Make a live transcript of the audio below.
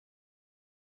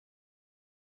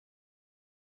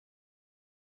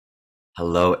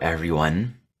Hello,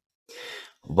 everyone.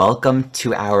 Welcome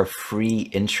to our free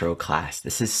intro class.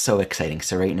 This is so exciting.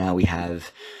 So right now we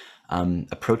have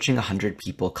approaching 100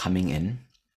 people coming in,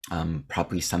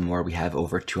 probably some more. We have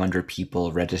over 200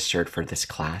 people registered for this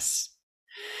class.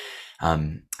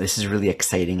 This is really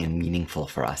exciting and meaningful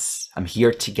for us. I'm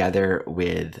here together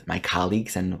with my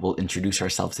colleagues and we'll introduce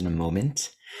ourselves in a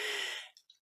moment.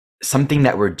 Something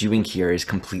that we're doing here is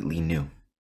completely new.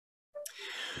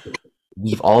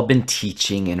 We've all been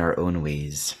teaching in our own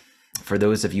ways. For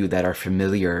those of you that are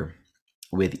familiar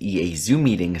with EA Zoom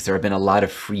meetings, there have been a lot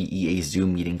of free EA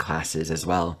Zoom meeting classes as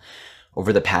well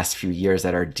over the past few years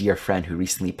that our dear friend who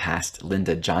recently passed,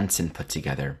 Linda Johnson, put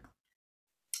together.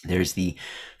 There's the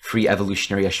free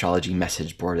Evolutionary Astrology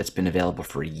message board that's been available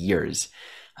for years,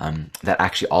 that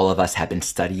actually all of us have been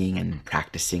studying and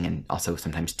practicing and also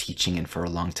sometimes teaching in for a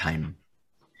long time.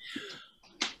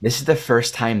 This is the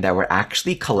first time that we're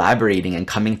actually collaborating and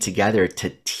coming together to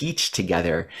teach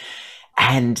together.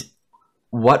 And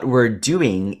what we're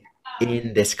doing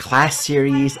in this class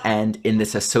series and in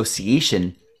this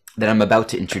association that I'm about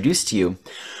to introduce to you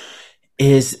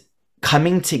is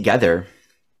coming together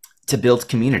to build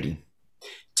community,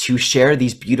 to share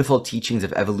these beautiful teachings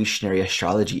of evolutionary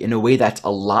astrology in a way that's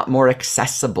a lot more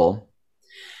accessible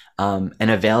and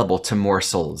available to more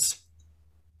souls.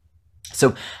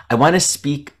 So I want to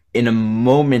speak in a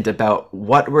moment about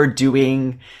what we're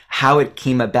doing, how it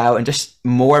came about, and just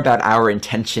more about our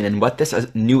intention and what this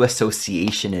new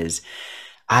association is.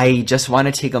 I just want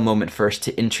to take a moment first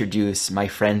to introduce my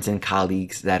friends and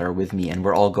colleagues that are with me, and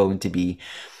we're all going to be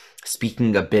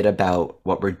speaking a bit about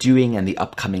what we're doing and the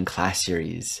upcoming class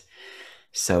series.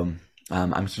 So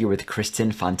I'm here with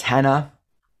Kristin Fontana,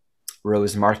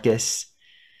 Rose Marcus,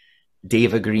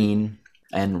 Deva Green,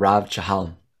 and Rav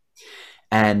Chahal.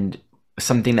 And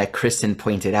something that Kristin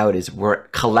pointed out is we're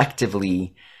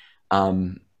collectively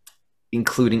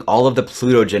including all of the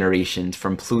Pluto generations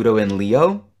from Pluto in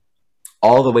Leo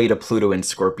all the way to Pluto in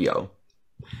Scorpio.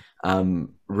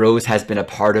 Rose has been a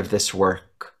part of this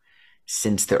work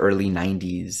since the early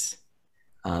 90s,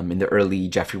 in the early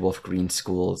Jeffrey Wolfe Green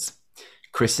schools.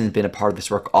 Kristin's been a part of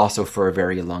this work also for a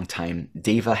very long time.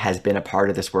 Deva has been a part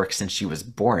of this work since she was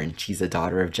born. She's the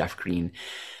daughter of Jeff Green.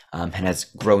 And has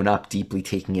grown up deeply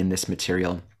taking in this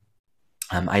material.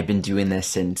 I've been doing this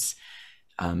since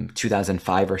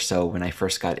 2005 or so when I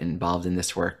first got involved in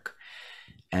this work.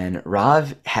 And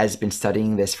Rav has been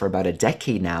studying this for about a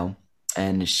decade now,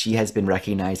 and she has been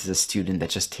recognized as a student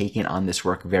that's just taken on this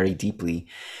work very deeply.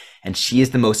 And she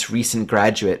is the most recent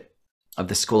graduate of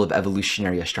the School of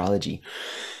Evolutionary Astrology.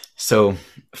 So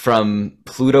from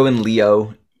Pluto in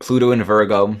Leo, Pluto in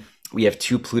Virgo, we have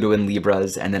 2 Pluto in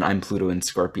Libras, and then I'm Pluto in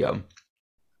Scorpio.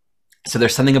 So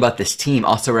there's something about this team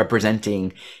also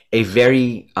representing a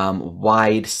very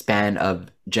wide span of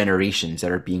generations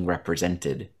that are being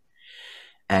represented.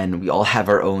 And we all have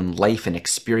our own life and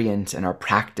experience and our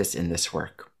practice in this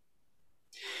work.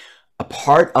 A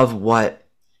part of what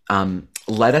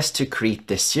led us to create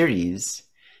this series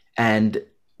and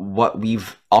what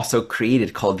we've also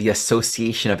created called the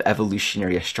Association of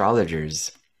Evolutionary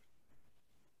Astrologers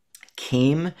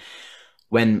came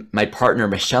when my partner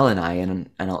Michelle and I, and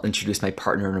I'll introduce my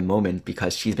partner in a moment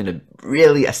because she's been a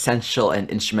really essential and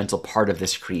instrumental part of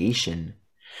this creation.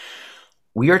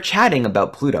 We are chatting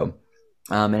about Pluto,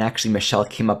 and actually Michelle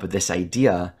came up with this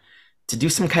idea to do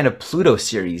some kind of Pluto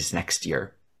series next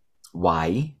year.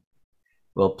 Why?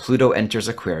 Well, Pluto enters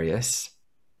Aquarius,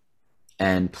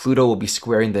 and Pluto will be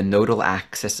squaring the nodal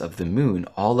axis of the moon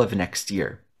all of next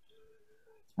year,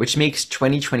 which makes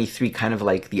 2023 kind of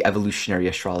like the evolutionary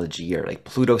astrology year, like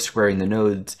Pluto squaring the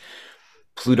nodes,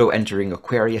 Pluto entering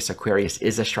Aquarius. Aquarius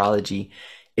is astrology.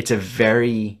 It's a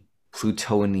very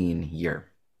Plutonian year.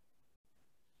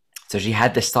 So she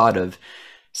had this thought of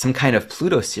some kind of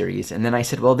Pluto series. And then I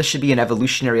said, well, this should be an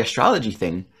evolutionary astrology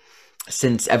thing,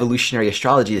 since evolutionary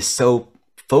astrology is so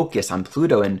focused on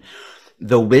Pluto, and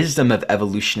the wisdom of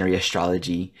evolutionary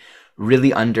astrology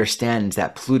really understands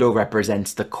that Pluto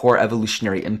represents the core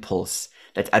evolutionary impulse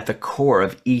that's at the core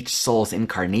of each soul's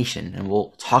incarnation. And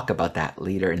we'll talk about that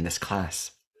later in this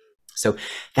class. So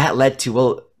that led to,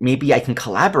 well, maybe I can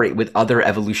collaborate with other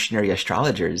evolutionary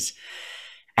astrologers.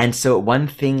 And so one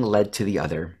thing led to the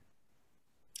other.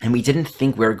 And we didn't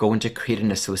think we were going to create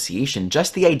an association,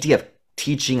 just the idea of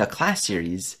teaching a class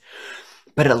series,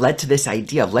 but it led to this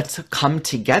idea of let's come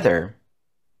together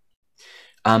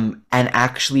and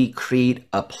actually create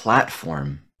a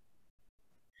platform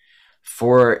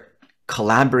for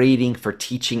collaborating, for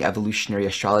teaching evolutionary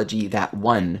astrology that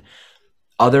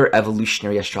other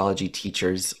evolutionary astrology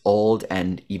teachers, old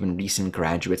and even recent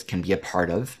graduates, can be a part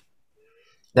of.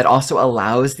 that also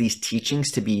allows these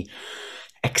teachings to be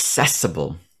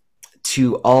accessible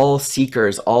to all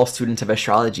seekers, all students of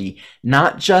astrology,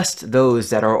 not just those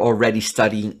that are already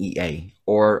studying EA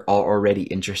or are already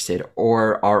interested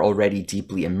or are already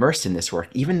deeply immersed in this work,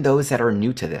 even those that are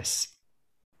new to this.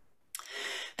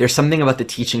 There's something about the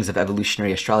teachings of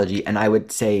evolutionary astrology, and I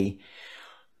would say,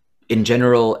 in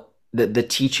general, the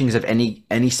teachings of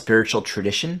any spiritual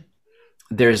tradition,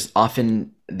 there's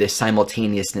often this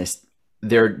simultaneousness.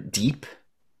 They're deep,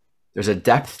 there's a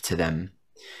depth to them,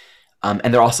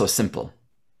 and they're also simple,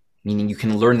 meaning you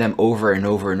can learn them over and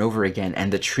over and over again,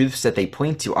 and the truths that they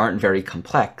point to aren't very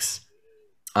complex,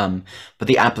 but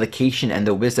the application and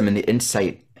the wisdom and the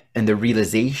insight and the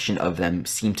realization of them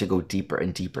seem to go deeper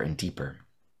and deeper and deeper.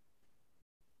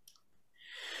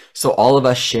 So all of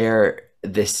us share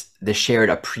this shared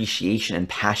appreciation and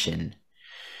passion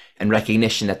and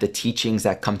recognition that the teachings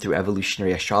that come through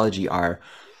evolutionary astrology are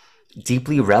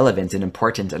deeply relevant and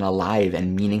important and alive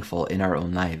and meaningful in our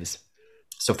own lives.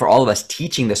 So for all of us,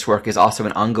 teaching this work is also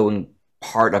an ongoing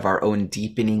part of our own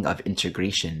deepening of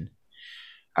integration,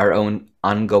 our own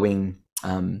ongoing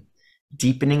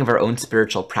deepening of our own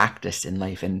spiritual practice in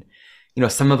life. And, you know,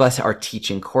 some of us are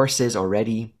teaching courses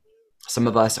already. Some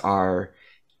of us are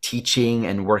teaching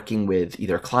and working with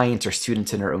either clients or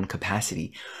students in our own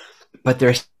capacity. But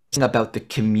there's something about the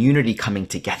community coming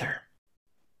together,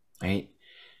 right?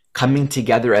 Coming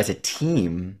together as a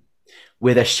team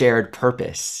with a shared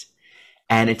purpose.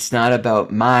 And it's not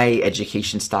about my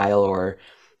education style or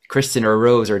Kristin or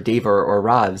Rose or Deva or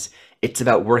Rav's. It's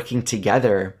about working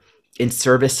together in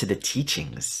service to the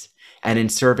teachings and in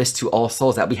service to all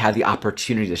souls that we have the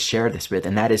opportunity to share this with.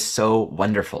 And that is so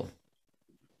wonderful.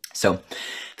 So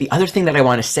the other thing that I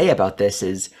want to say about this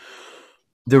is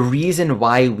the reason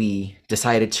why we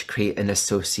decided to create an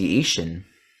association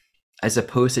as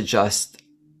opposed to just,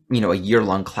 you know, a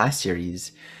year-long class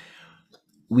series.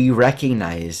 We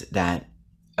recognize that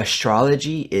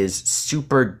astrology is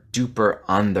super duper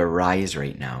on the rise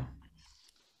right now.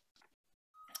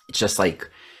 It's just like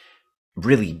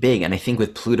really big. And I think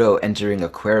with Pluto entering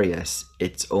Aquarius,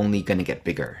 it's only going to get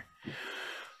bigger.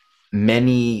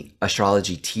 Many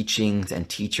astrology teachings and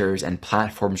teachers and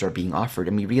platforms are being offered,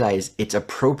 and we realize it's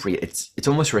appropriate. It's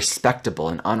almost respectable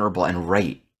and honorable and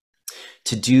right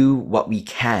to do what we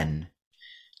can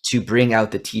to bring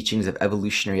out the teachings of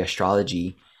evolutionary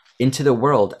astrology into the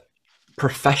world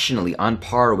professionally, on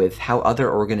par with how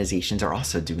other organizations are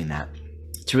also doing that.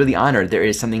 To really honor there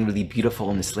is something really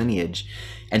beautiful in this lineage,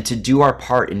 and to do our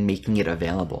part in making it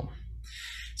available.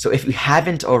 So if you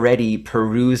haven't already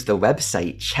perused the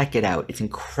website, check it out. It's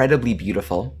incredibly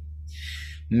beautiful.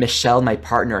 Michelle, my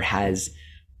partner, has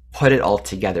put it all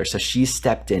together. So she's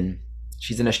stepped in.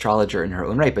 She's an astrologer in her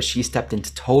own right, but she stepped in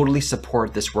to totally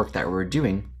support this work that we're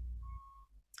doing.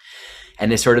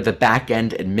 And is sort of the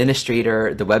back-end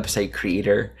administrator, the website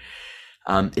creator.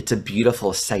 It's a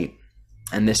beautiful site.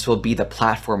 And this will be the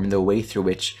platform and the way through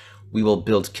which we will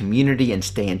build community and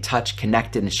stay in touch,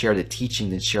 connected, and share the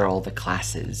teachings and share all the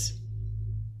classes.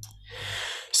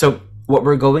 So what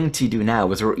we're going to do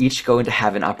now is we're each going to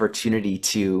have an opportunity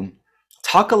to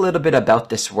talk a little bit about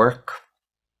this work,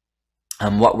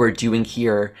 what we're doing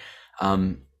here,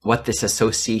 what this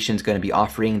association is going to be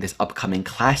offering, this upcoming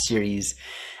class series.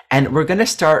 And we're going to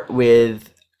start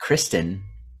with Kristin,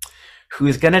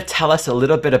 who's going to tell us a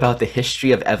little bit about the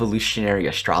history of evolutionary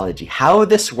astrology, how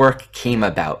this work came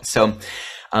about. So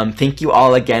thank you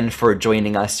all again for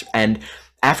joining us. And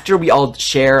after we all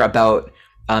share about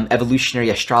evolutionary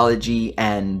astrology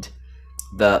and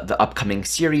the upcoming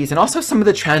series, and also some of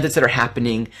the transits that are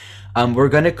happening, we're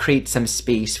going to create some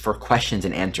space for questions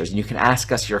and answers. And you can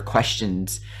ask us your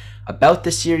questions about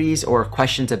the series or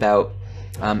questions about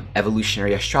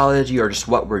evolutionary astrology or just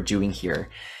what we're doing here.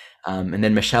 And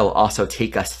then Michelle will also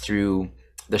take us through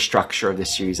the structure of the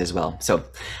series as well. So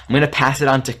I'm going to pass it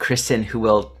on to Kristin, who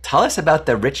will tell us about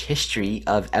the rich history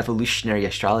of evolutionary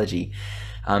astrology,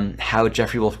 how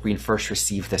Jeffrey Wolfe Green first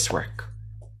received this work.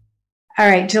 All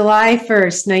right, July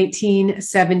 1st,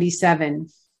 1977,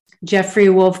 Jeffrey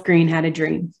Wolfe Green had a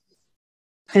dream.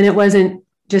 And it wasn't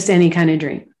just any kind of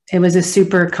dream. It was a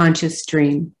super conscious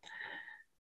dream.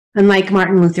 Unlike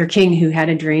Martin Luther King, who had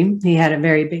a dream, he had a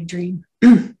very big dream.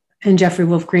 And Jeffrey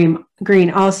Wolfe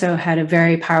Green also had a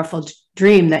very powerful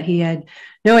dream that he had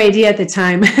no idea at the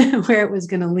time where it was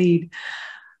going to lead.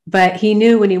 But he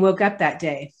knew when he woke up that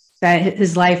day that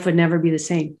his life would never be the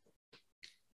same.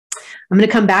 I'm going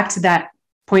to come back to that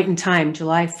point in time,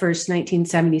 July 1st,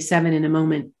 1977, in a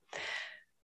moment.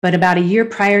 But about a year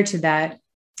prior to that,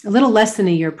 a little less than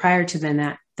a year prior to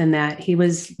than that. He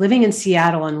was living in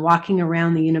Seattle and walking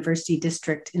around the University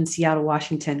District in Seattle,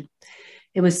 Washington.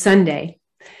 It was Sunday,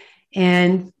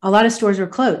 and a lot of stores were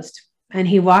closed. And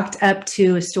he walked up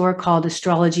to a store called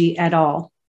Astrology et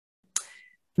al.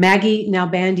 Maggie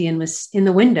Nalbandian was in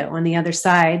the window on the other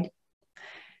side,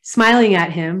 smiling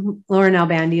at him, Laura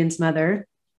Nalbandian's mother,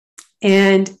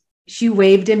 and she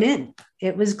waved him in.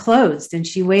 It was closed, and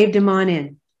she waved him on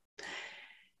in.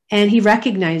 And he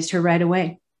recognized her right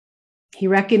away. He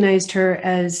recognized her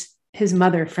as his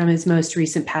mother from his most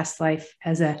recent past life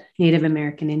as a Native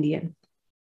American Indian.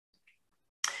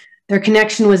 Their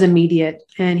connection was immediate,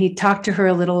 and he talked to her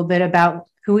a little bit about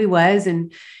who he was,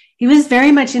 and he was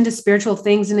very much into spiritual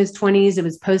things in his 20s. It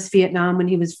was post-Vietnam when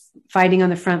he was fighting on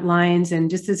the front lines and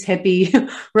just this hippie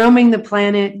roaming the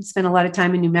planet, spent a lot of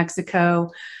time in New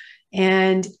Mexico.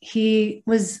 And he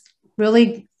was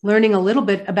really learning a little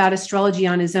bit about astrology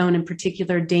on his own, in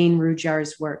particular Dane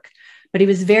Rujar's work. But he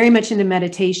was very much into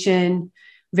meditation,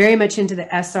 very much into the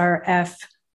SRF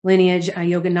lineage,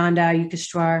 Yogananda,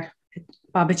 Yukeshwar,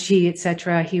 Babaji,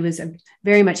 etc. He was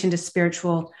very much into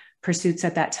spiritual pursuits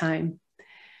at that time.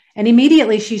 And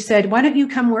immediately she said, why don't you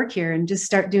come work here and just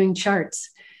start doing charts?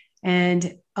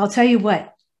 And I'll tell you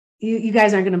what, you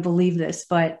guys aren't going to believe this,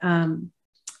 but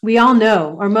we all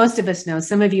know, or most of us know,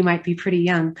 some of you might be pretty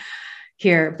young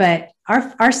here, but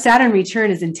our Saturn return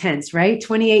is intense, right?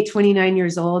 28, 29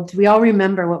 years old. We all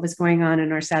remember what was going on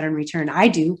in our Saturn return. I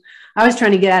do. I was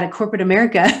trying to get out of corporate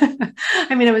America.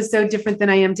 I mean, it was so different than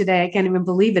I am today. I can't even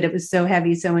believe it. It was so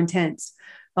heavy, so intense.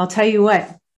 I'll tell you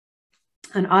what,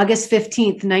 on August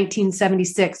 15th,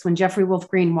 1976, when Jeffrey Wolfe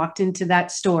Green walked into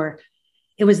that store,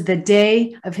 it was the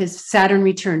day of his Saturn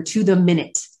return to the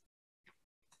minute.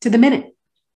 To the minute.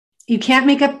 You can't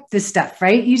make up this stuff,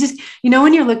 right? You know,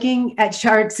 when you're looking at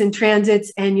charts and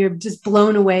transits and you're just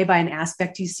blown away by an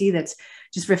aspect you see that's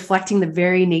just reflecting the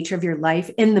very nature of your life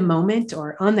in the moment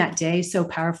or on that day, so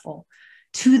powerful.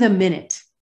 To the minute.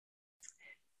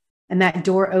 And that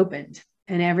door opened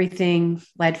and everything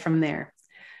led from there.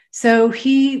 So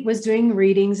he was doing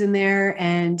readings in there,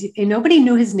 and nobody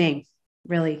knew his name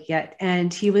really yet.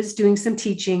 And he was doing some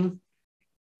teaching.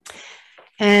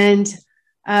 And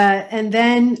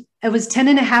then it was 10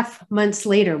 and a half months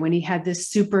later when he had this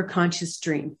super conscious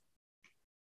dream.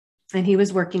 And he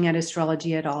was working at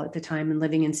Astrology et al. At the time and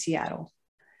living in Seattle.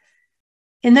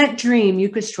 In that dream,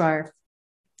 Yukeshwar,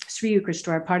 Sri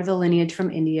Yukeshwar, part of the lineage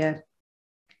from India,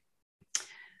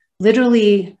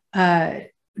 literally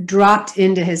dropped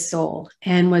into his soul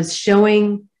and was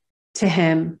showing to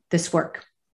him this work.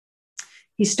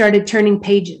 He started turning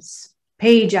pages,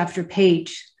 page after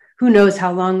page. Who knows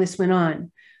how long this went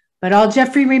on? But all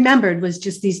Jeffrey remembered was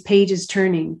just these pages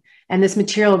turning and this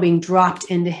material being dropped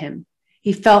into him.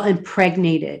 He felt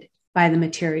impregnated by the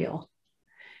material.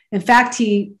 In fact,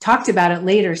 he talked about it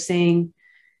later, saying,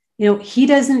 he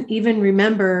doesn't even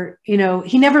remember, he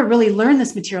never really learned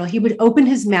this material. He would open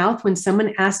his mouth when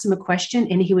someone asked him a question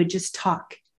and he would just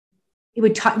talk. It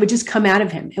would just come out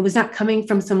of him. It was not coming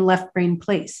from some left brain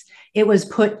place. It was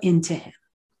put into him.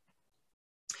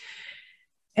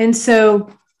 And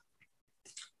so,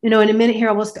 in a minute here,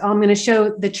 I'm going to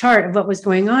show the chart of what was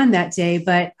going on that day.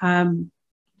 But a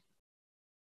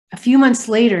few months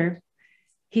later,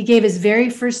 he gave his very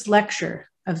first lecture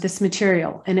of this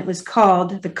material, and it was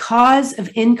called The Cause of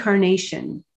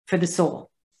Incarnation for the Soul.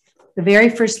 The very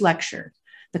first lecture,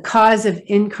 The Cause of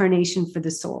Incarnation for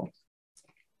the Soul.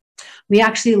 We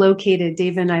actually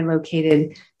Deva and I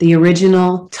located the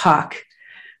original talk,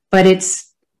 but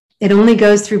it only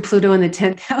goes through Pluto in the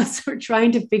 10th house. We're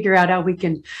trying to figure out how we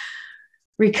can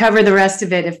recover the rest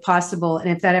of it if possible. And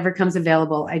if that ever comes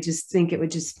available, I just think it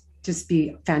would just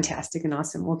be fantastic and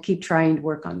awesome. We'll keep trying to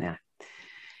work on that.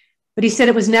 But he said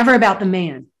it was never about the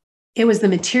man. It was the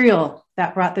material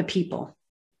that brought the people.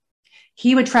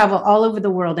 He would travel all over the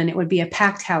world and it would be a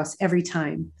packed house every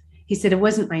time. He said, it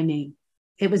wasn't my name.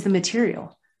 It was the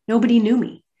material. Nobody knew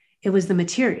me. It was the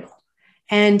material.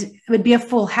 And it would be a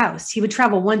full house. He would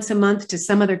travel once a month to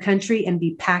some other country and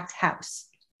be packed house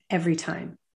every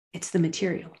time. It's the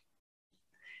material.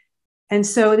 And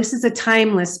so this is a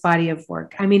timeless body of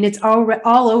work. I mean, it's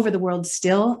all over the world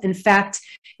still. In fact,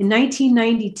 in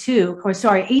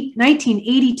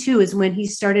 1982 is when he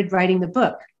started writing the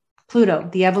book, Pluto,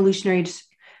 The Evolutionary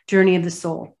Journey of the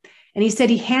Soul. And he said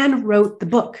he hand wrote the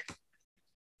book.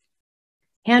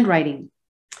 Handwriting.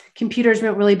 Computers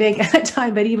weren't really big at that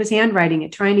time, but he was handwriting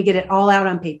it, trying to get it all out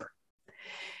on paper.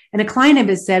 And a client of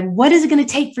his said, what is it going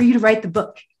to take for you to write the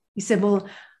book? He said, well,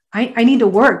 I need to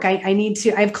work. I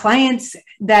have clients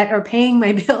that are paying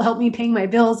my bill, help me paying my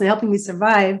bills and helping me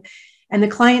survive. And the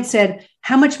client said,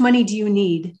 how much money do you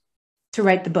need to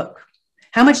write the book?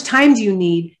 How much time do you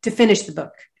need to finish the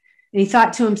book? And he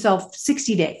thought to himself,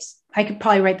 60 days. I could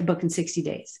probably write the book in 60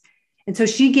 days. And so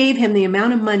she gave him the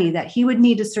amount of money that he would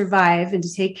need to survive and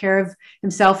to take care of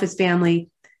himself, his family.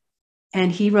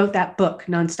 And he wrote that book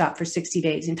nonstop for 60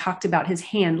 days and talked about his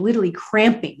hand literally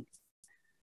cramping,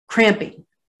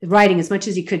 writing as much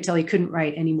as he could till he couldn't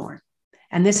write anymore.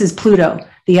 And this is Pluto,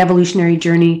 The Evolutionary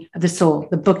Journey of the Soul,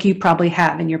 the book you probably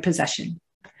have in your possession.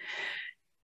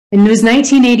 And it was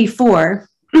 1984.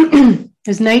 It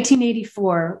was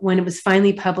 1984 when it was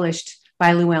finally published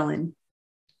by Llewellyn.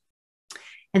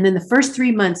 And then the first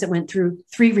 3 months, it went through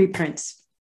 3 reprints.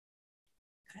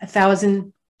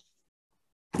 1,000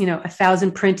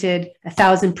 printed,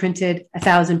 1,000 printed,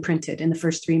 1,000 printed in the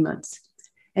first 3 months.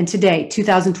 And today,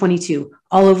 2022,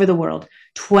 all over the world,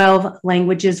 12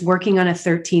 languages, working on a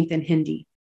 13th in Hindi,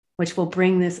 which will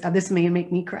bring this, this may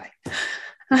make me cry.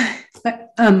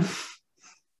 But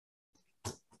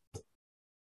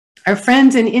our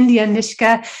friends in India,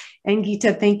 Nishka and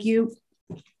Geeta, thank you.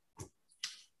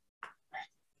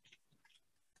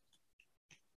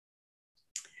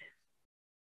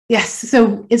 Yes,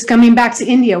 so it's coming back to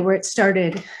India where it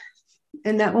started,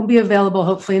 and that will be available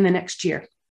hopefully in the next year.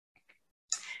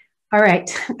 All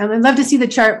right, I'd love to see the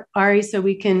chart, Ari, so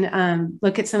we can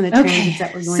look at some of the transits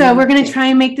that we're going to. So we're going to try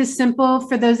and make this simple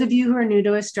for those of you who are new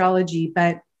to astrology,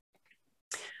 but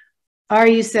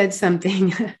Ari, you said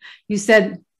something. You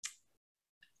said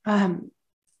that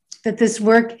this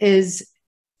work is,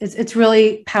 it's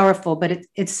really powerful, but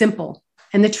it's simple.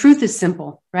 And the truth is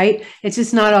simple, right? It's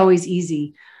just not always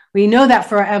easy. We know that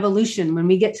for our evolution, when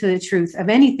we get to the truth of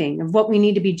anything, of what we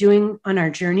need to be doing on our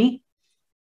journey,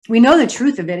 we know the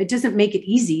truth of it. It doesn't make it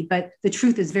easy, but the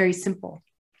truth is very simple.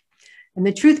 And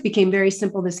the truth became very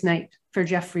simple this night for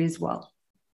Jeffrey as well.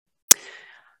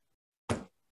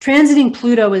 Transiting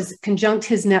Pluto was conjunct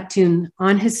his Neptune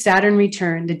on his Saturn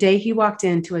return the day he walked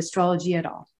into astrology at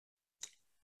all.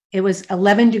 It was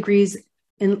 11 degrees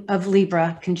of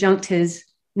Libra, conjunct his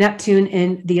Neptune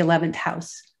in the 11th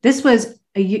house. This was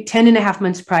 10 and a half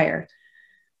months prior.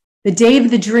 The day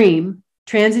of the dream,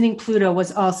 transiting Pluto,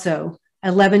 was also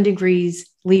 11 degrees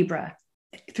Libra.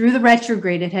 Through the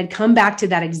retrograde, it had come back to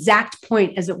that exact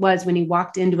point as it was when he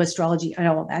walked into astrology at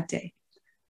all that day.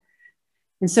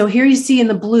 And so here you see in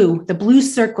the blue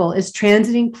circle is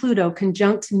transiting Pluto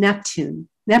conjunct Neptune.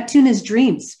 Neptune is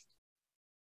dreams.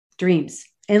 Dreams.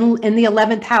 In the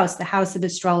 11th house, the house of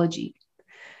astrology.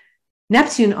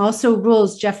 Neptune also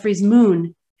rules Jeffrey's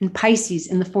moon in Pisces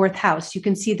in the 4th house. You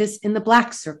can see this in the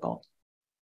black circle.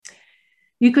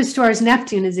 Yukastor's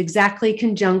Neptune is exactly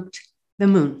conjunct the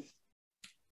moon,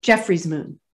 Jeffrey's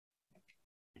moon.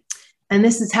 And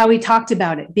this is how he talked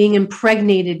about it, being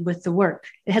impregnated with the work.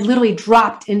 It had literally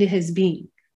dropped into his being.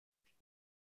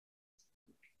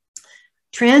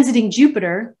 Transiting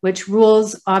Jupiter, which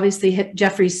rules obviously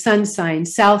Jeffrey's sun sign,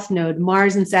 South Node,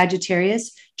 Mars and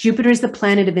Sagittarius. Jupiter is the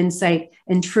planet of insight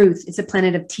and truth. It's a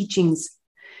planet of teachings.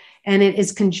 And it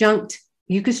is conjunct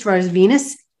Yukastor's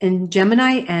Venus in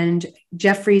Gemini and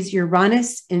Jeffrey's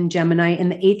Uranus in Gemini in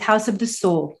the 8th house of the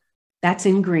soul. That's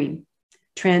in green,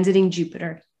 transiting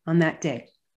Jupiter on that day.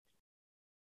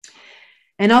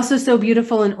 And also so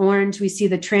beautiful in orange, we see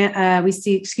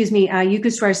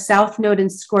Yukastor's South Node in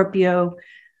Scorpio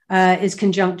is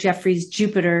conjunct Jeffrey's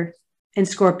Jupiter in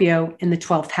Scorpio in the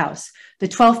 12th house. The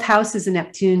 12th house is a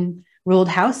Neptune ruled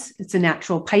house. It's a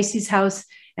natural Pisces house,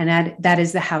 and that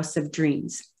is the house of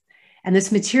dreams. And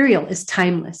this material is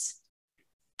timeless.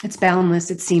 It's boundless.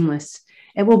 It's seamless.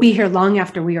 It will be here long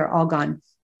after we are all gone.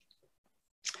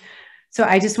 So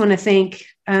I just want to thank,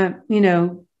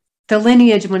 the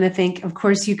lineage. I want to thank, of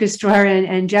course, Yukastor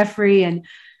and Jeffrey and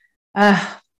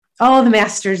all of the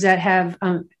masters that have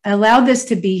allowed this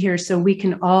to be here so we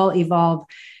can all evolve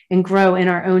and grow in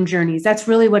our own journeys. That's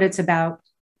really what it's about,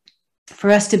 for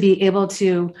us to be able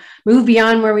to move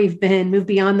beyond where we've been, move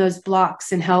beyond those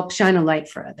blocks and help shine a light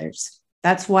for others.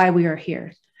 That's why we are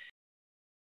here.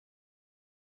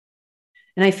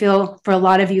 And I feel for a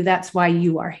lot of you, that's why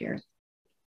you are here.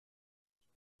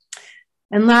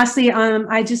 And lastly,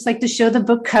 I just like to show the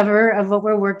book cover of what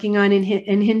we're working on in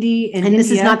Hindi. And this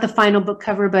is not the final book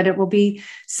cover, but it will be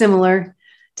similar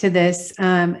to this.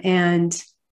 And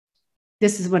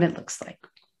this is what it looks like.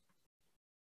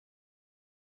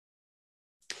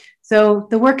 So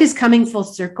the work is coming full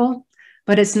circle,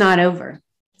 but it's not over.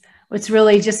 It's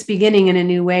really just beginning in a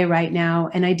new way right now.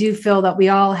 And I do feel that we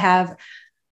all have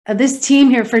this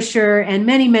team here for sure, and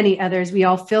many, many others, we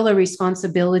all feel a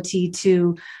responsibility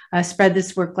to spread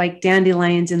this work like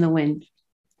dandelions in the wind.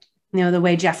 You know, the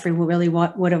way Jeffrey really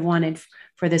would have wanted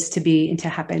for this to be and to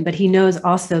happen. But he knows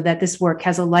also that this work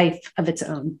has a life of its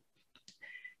own,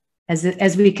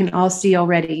 as we can all see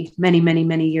already, many, many,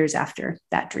 many years after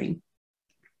that dream.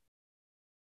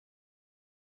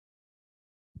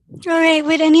 All right.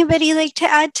 Would anybody like to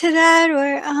add to that,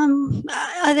 or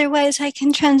otherwise I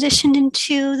can transition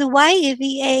into the why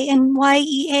EVA and why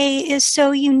EA is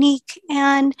so unique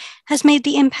and has made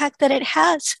the impact that it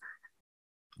has.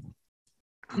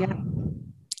 Yeah.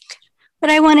 What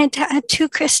I wanted to add to,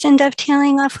 Kristin,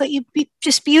 dovetailing off what you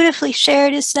just beautifully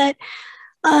shared, is that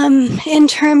in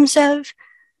terms of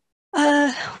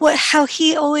how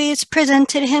he always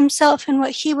presented himself, and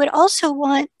what he would also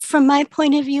want, from my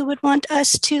point of view, would want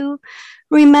us to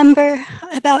remember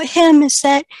about him, is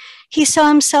that he saw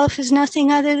himself as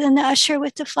nothing other than the usher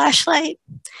with the flashlight,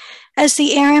 as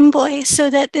the errand boy,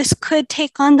 so that this could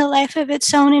take on the life of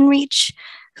its own and reach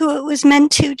who it was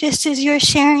meant to, just as you're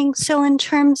sharing. So in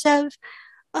terms of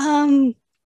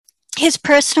his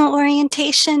personal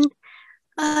orientation,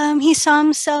 he saw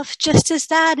himself just as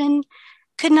that, and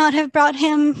could not have brought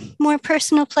him more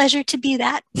personal pleasure to be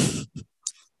that.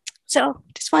 So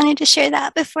just wanted to share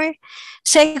that before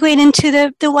segueing into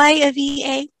the why of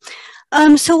EA.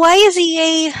 So why is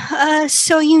EA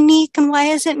so unique, and why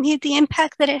has it made the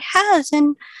impact that it has?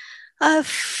 And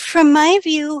from my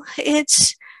view,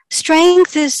 its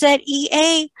strength is that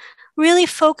EA really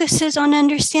focuses on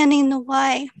understanding the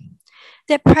why.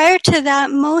 That prior to that,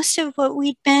 most of what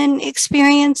we'd been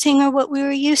experiencing, or what we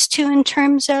were used to in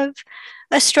terms of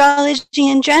astrology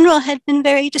in general, had been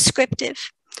very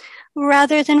descriptive,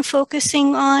 rather than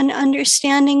focusing on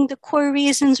understanding the core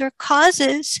reasons or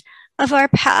causes of our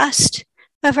past,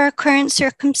 of our current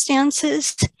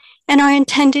circumstances, and our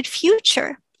intended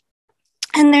future.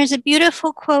 And there's a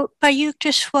beautiful quote by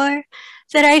Yukteswar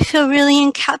that I feel really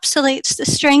encapsulates the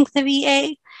strength of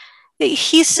EA.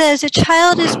 He says, "A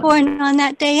child is born on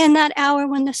that day and that hour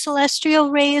when the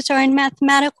celestial rays are in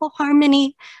mathematical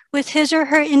harmony with his or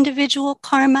her individual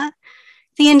karma.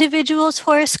 The individual's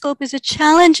horoscope is a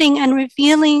challenging and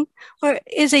revealing, or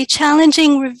is a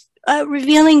challenging,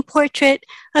 revealing portrait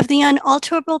of the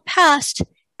unalterable past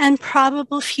and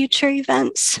probable future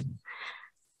events."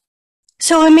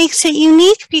 So it makes it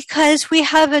unique because we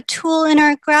have a tool in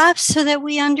our graphs so that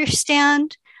we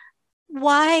understand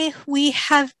why we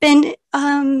have been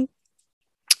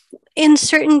in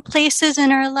certain places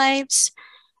in our lives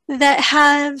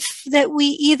that we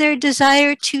either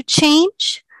desire to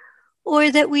change,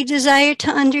 or that we desire to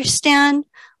understand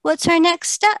what's our next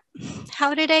step.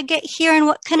 How did I get here, and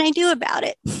what can I do about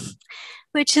it?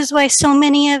 Which is why so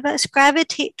many of us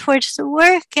gravitate towards the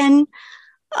work, and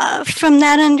from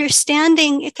that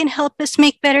understanding, it can help us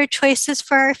make better choices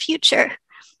for our future.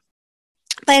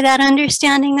 By that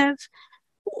understanding of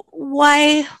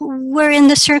why we're in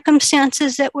the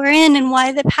circumstances that we're in, and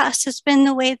why the past has been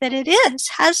the way that it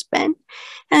has been.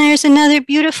 And there's another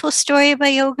beautiful story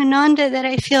by Yogananda that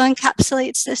I feel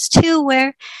encapsulates this too,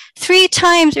 where 3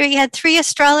 times, or he had 3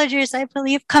 astrologers, I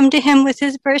believe, come to him with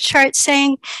his birth chart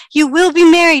saying, "You will be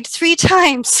married 3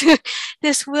 times.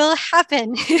 This will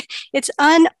happen. It's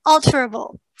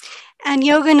unalterable." And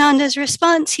Yogananda's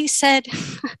response, he said,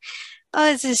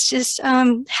 "Oh, this is just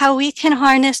how we can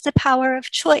harness the power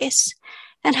of choice,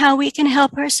 and how we can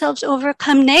help ourselves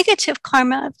overcome negative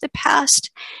karma of the past."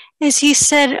 As he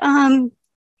said,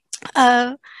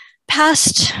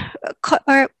 past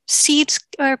seeds,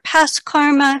 or past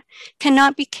karma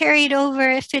cannot be carried over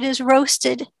if it is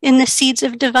roasted in the seeds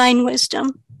of divine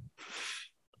wisdom.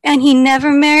 And he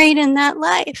never married in that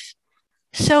life.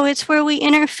 So it's where we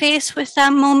interface with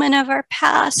that moment of our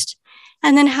past,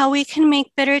 and then how we can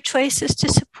make better choices to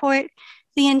support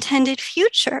the intended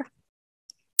future.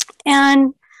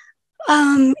 And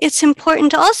it's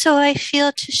important also, I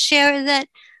feel, to share that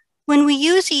when we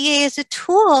use EA as a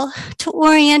tool to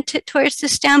orient it towards the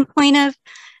standpoint of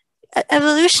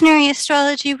evolutionary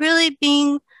astrology really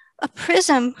being a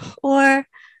prism, or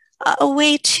a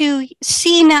way to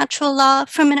see natural law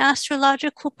from an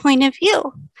astrological point of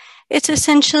view. It's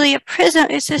essentially a prism.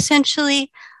 It's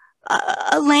essentially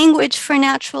a language for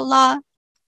natural law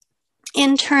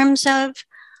in terms of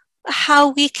how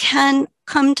we can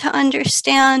come to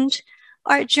understand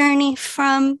our journey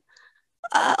from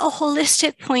a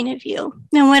holistic point of view.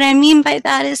 And what I mean by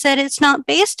that is that it's not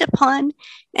based upon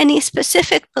any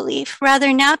specific belief,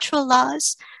 rather natural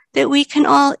laws that we can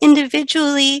all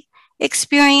individually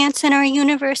experience and are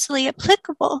universally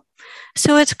applicable.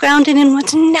 So it's grounded in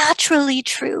what's naturally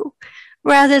true,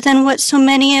 rather than what so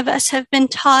many of us have been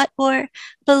taught or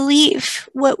believe,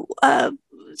 what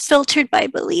filtered by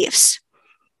beliefs.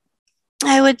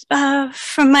 I would,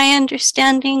 from my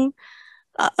understanding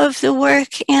of the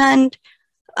work and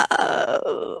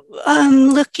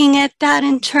looking at that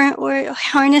in turn, or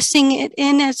harnessing it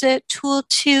in as a tool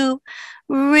to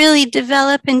really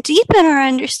develop and deepen our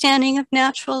understanding of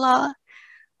natural law,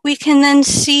 we can then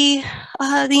see the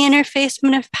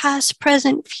interfacement of past,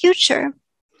 present, future.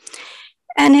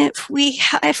 And if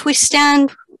we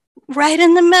stand right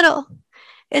in the middle,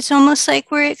 it's almost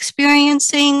like we're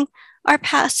experiencing our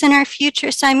past and our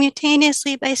future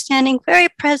simultaneously by standing very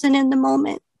present in the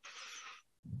moment.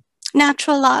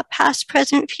 Natural law, past,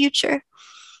 present, future.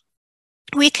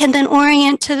 We can then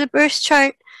orient to the birth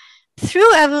chart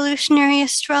through evolutionary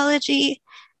astrology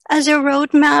as a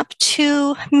roadmap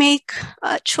to make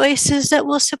choices that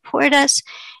will support us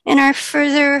in our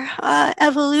further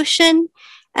evolution,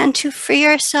 and to free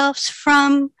ourselves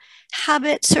from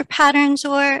habits or patterns,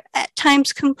 or at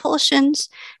times compulsions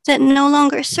that no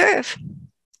longer serve.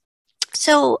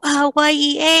 So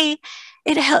YEA,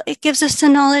 it gives us the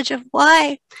knowledge of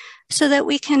why, so that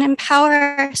we can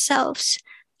empower ourselves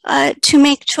to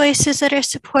make choices that are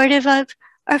supportive of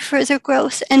our further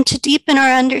growth and to deepen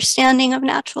our understanding of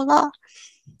natural law.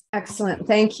 Excellent.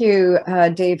 Thank you,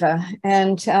 Deva.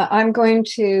 And I'm going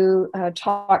to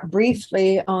talk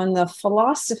briefly on the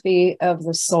philosophy of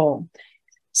the soul.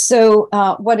 So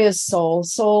what is soul?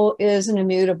 Soul is an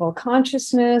immutable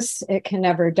consciousness. It can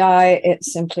never die. It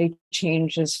simply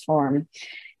changes form.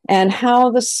 And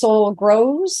how the soul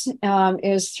grows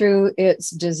is through its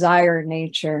desire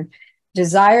nature.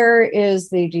 Desire is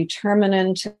the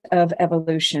determinant of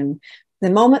evolution. The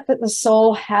moment that the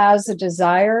soul has a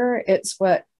desire, it's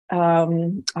what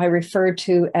I refer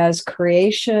to as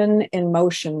creation in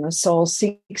motion. The soul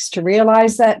seeks to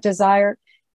realize that desire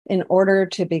in order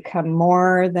to become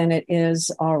more than it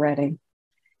is already.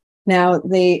 Now,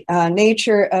 the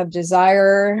nature of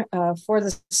desire for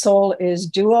the soul is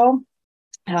dual.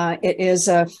 It is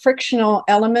a frictional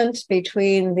element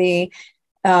between the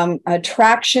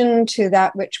attraction to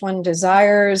that which one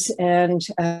desires and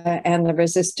the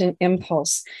resistant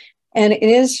impulse. And it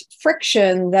is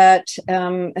friction that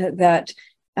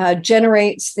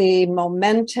generates the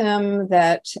momentum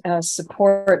that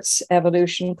supports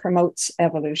evolution, promotes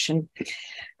evolution.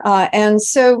 And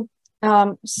so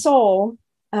soul,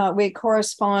 we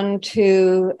correspond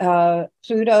to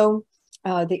Pluto,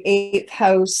 the 8th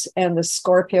house, and the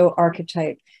Scorpio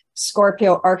archetype.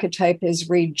 Scorpio archetype is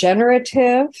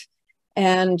regenerative,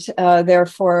 and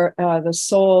therefore the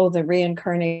soul, the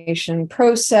reincarnation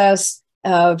process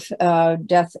of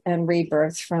death and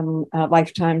rebirth from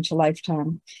lifetime to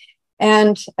lifetime.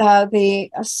 And the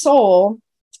soul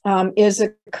is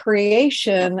a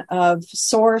creation of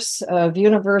source, of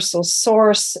universal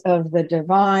source, of the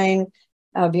divine,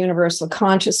 of universal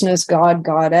consciousness, God,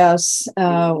 goddess,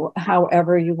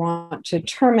 however you want to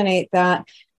terminate that.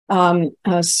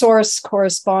 Source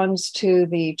corresponds to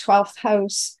the 12th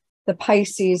house, the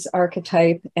Pisces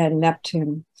archetype, and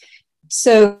Neptune.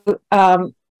 So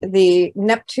the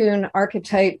Neptune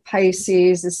archetype,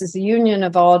 Pisces, this is the union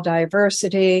of all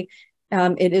diversity.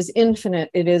 It is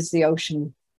infinite. It is the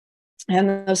ocean.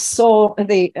 And the soul,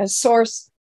 the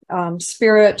source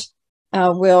spirit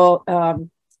will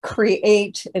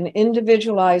create an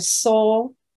individualized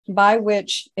soul by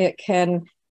which it can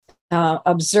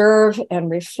observe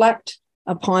and reflect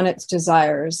upon its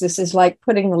desires. This is like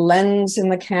putting the lens in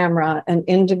the camera, an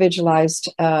individualized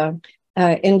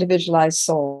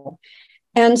soul.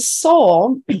 And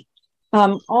soul,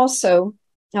 also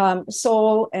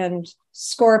soul and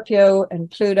Scorpio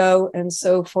and Pluto and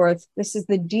so forth, this is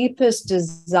the deepest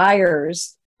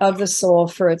desires of the soul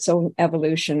for its own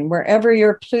evolution. Wherever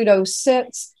your Pluto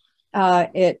sits,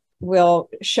 it will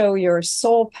show your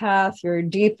soul path, your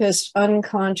deepest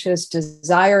unconscious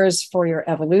desires for your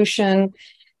evolution,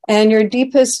 and your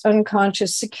deepest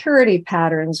unconscious security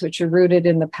patterns, which are rooted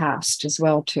in the past as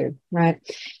well, too, right?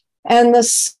 And the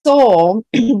soul,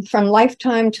 from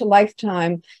lifetime to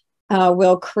lifetime,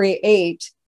 will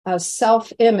create a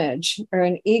self-image or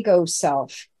an ego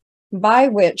self by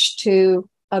which to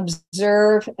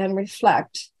observe and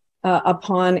reflect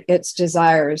upon its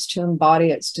desires, to embody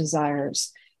its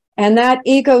desires. And that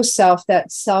ego self,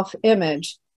 that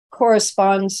self-image,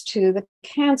 corresponds to the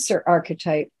Cancer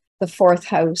archetype, the 4th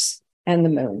house, and the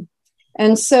moon.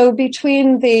 And so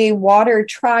between the water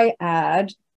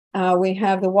triad, we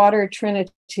have the water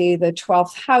trinity, the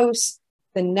 12th house,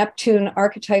 the Neptune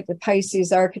archetype, the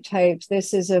Pisces archetype.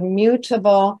 This is a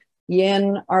mutable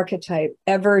yin archetype,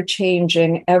 ever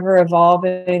changing, ever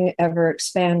evolving, ever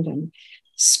expanding.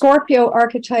 Scorpio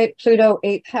archetype, Pluto,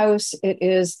 8th house, it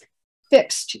is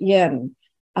fixed yin.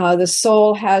 The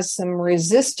soul has some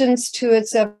resistance to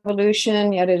its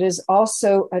evolution, yet it is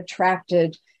also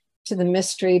attracted to the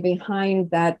mystery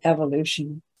behind that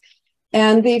evolution.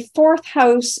 And the fourth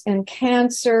house in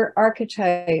Cancer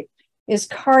archetype is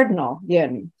cardinal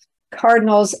yin,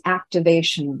 cardinal's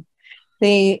activation.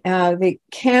 The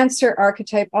Cancer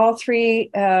archetype, all three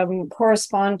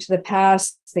correspond to the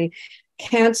past. The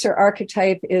Cancer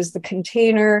archetype is the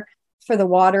container for the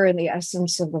water and the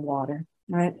essence of the water,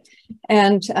 right?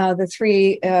 And the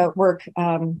three work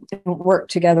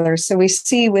together. So we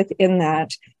see within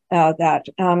that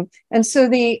and so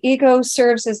the ego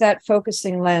serves as that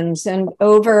focusing lens, and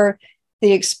over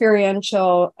the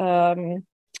experiential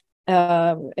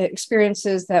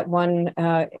experiences that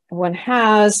one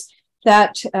has,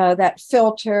 that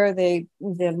filter, the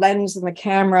lens and the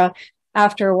camera,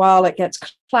 after a while it gets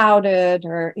clouded,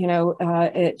 or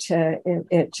it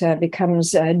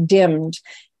becomes dimmed.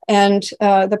 And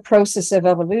the process of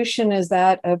evolution is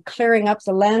that of clearing up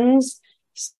the lens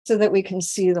so that we can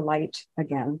see the light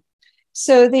again.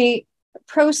 So the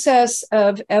process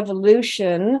of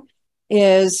evolution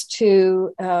is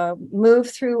to move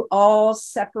through all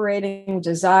separating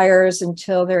desires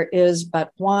until there is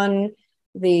but one,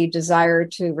 the desire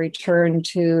to return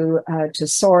to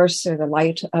source, or the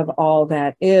light of all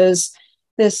that is.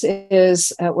 This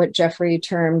is what Jeffrey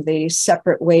termed the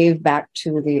separate wave back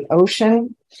to the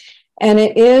ocean. And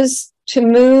it is to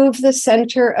move the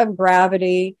center of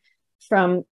gravity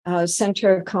from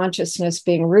center of consciousness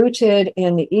being rooted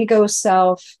in the ego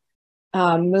self,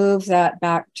 move that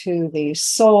back to the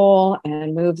soul,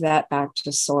 and move that back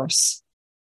to source.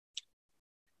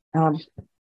 All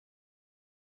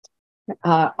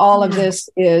of this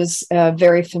is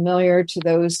very familiar to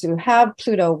those who have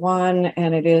Pluto 1,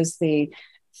 and it is the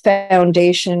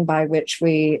foundation by which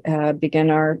we begin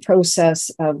our process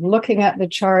of looking at the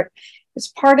chart. It's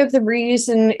part of the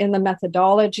reason in the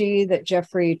methodology that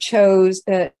Jeffrey chose,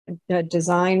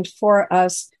 designed for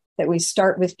us, that we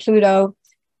start with Pluto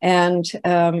and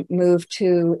move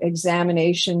to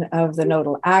examination of the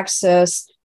nodal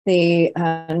axis. The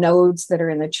nodes that are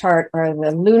in the chart are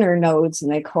the lunar nodes,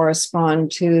 and they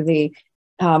correspond to the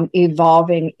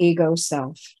evolving ego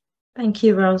self. Thank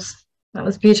you, Rose. That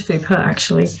was beautifully put,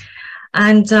 actually.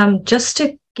 And just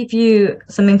to give you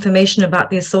some information about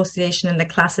the association and the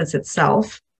classes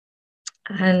itself.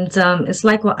 And it's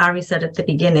like what Ari said at the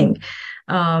beginning.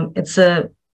 It's a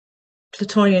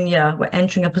Plutonian year. We're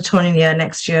entering a Plutonian year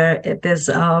next year. There's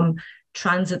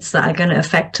transits that are going to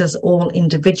affect us all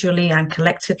individually and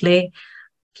collectively.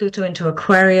 Pluto into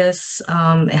Aquarius,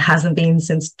 it hasn't been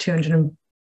since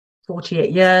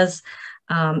 248 years.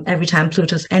 Every time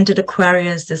Pluto's entered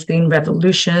Aquarius, there's been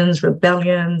revolutions,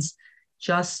 rebellions,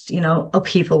 just,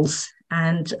 upheavals.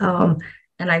 And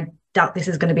I doubt this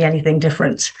is going to be anything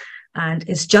different. And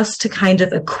it's just to kind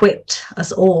of equip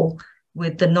us all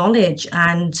with the knowledge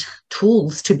and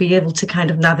tools to be able to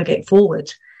kind of navigate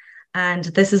forward. And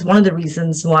this is one of the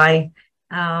reasons why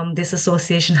this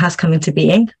association has come into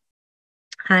being.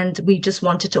 And we just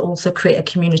wanted to also create a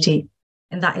community.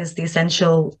 And that is the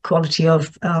essential quality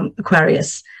of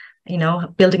Aquarius,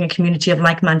 building a community of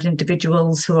like-minded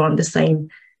individuals who are on the same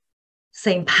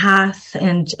path,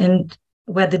 and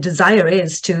where the desire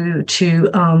is to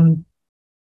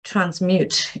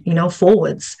transmute,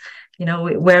 forwards.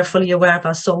 We're fully aware of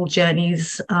our soul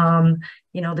journeys,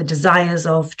 the desires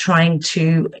of trying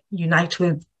to unite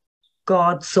with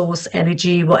God, source,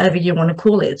 energy, whatever you want to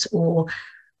call it, or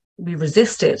we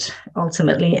resist it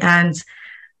ultimately. And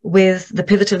with the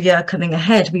pivotal year coming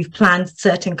ahead, we've planned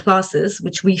certain classes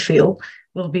which we feel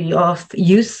will be of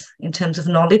use in terms of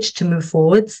knowledge to move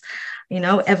forwards.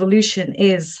 Evolution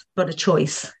is but a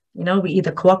choice. We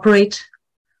either cooperate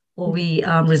or we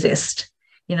resist.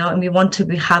 And we want to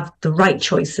have the right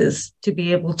choices to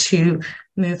be able to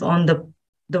move on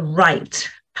the right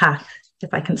path,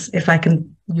 if I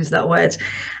can use that word.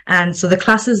 And so the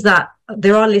classes that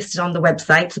there are listed on the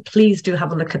website, so please do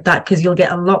have a look at that, because you'll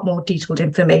get a lot more detailed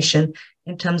information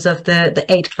in terms of the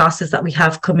 8 classes that we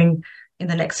have coming in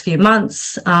the next few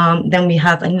months. Then we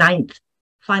have a 9th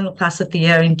final class of the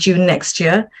year in June next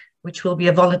year, which will be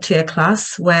a volunteer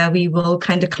class where we will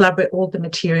kind of collaborate all the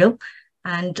material,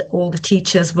 and all the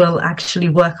teachers will actually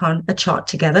work on a chart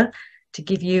together to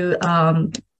give you,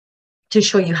 to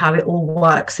show you how it all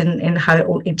works and how it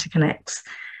all interconnects.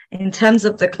 In terms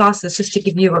of the classes, just to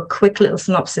give you a quick little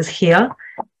synopsis here,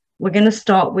 we're going to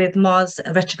start with Mars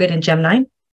retrograde in Gemini.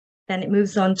 Then it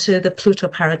moves on to the Pluto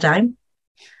Paradigm.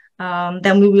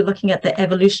 Then we'll be looking at the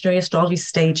Evolutionary Astrology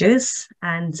stages,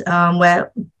 and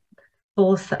where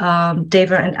both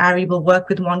Deva and Ari will work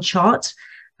with one chart,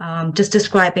 just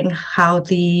describing how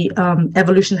the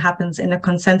evolution happens in a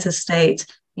consensus state,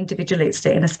 individual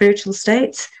state, and a spiritual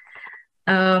state.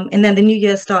 And then the new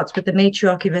year starts with the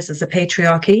matriarchy versus the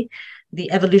patriarchy,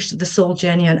 the evolution of the soul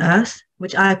journey on Earth,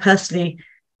 which I personally,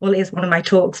 well, it is one of my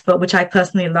talks, but which I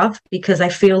personally love because I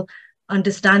feel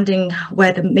understanding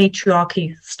where the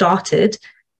matriarchy started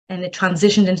and it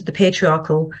transitioned into the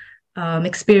patriarchal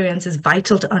experience is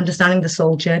vital to understanding the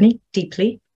soul journey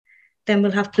deeply. Then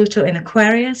we'll have Pluto in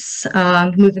Aquarius,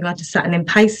 moving on to Saturn in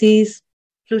Pisces,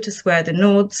 Pluto square the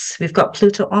nodes. We've got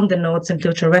Pluto on the nodes and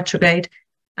Pluto retrograde.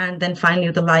 And then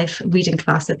finally, the live reading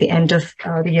class at the end of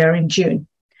the year in June.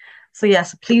 So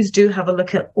yes, please do have a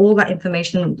look at all that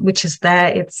information, which is there.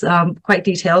 It's quite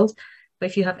detailed. But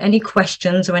if you have any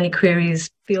questions or any queries,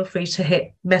 feel free to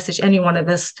message any one of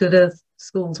us through the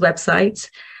school's website.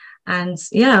 And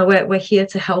yeah, we're here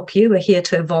to help you. We're here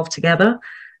to evolve together.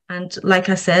 And like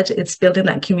I said, it's building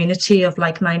that community of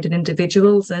like-minded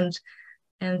individuals and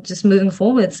just moving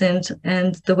forwards.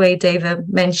 And the way Deva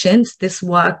mentioned, this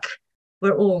work,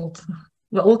 we're all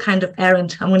kind of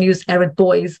errant. I'm going to use errant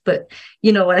boys, but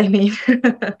you know what I mean.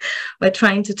 We're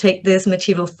trying to take this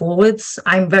material forwards.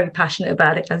 I'm very passionate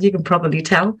about it, as you can probably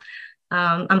tell.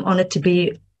 I'm honored to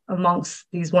be amongst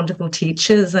these wonderful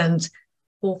teachers, and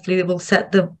hopefully they will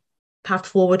set the path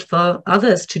forward for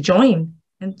others to join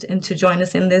and to join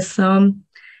us in this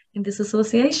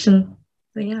association.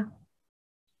 So yeah.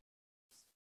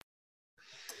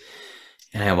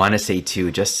 And I want to say too,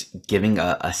 just giving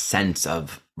a sense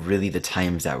of really the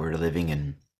times that we're living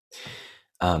in.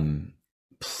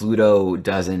 Pluto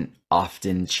doesn't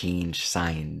often change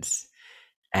signs.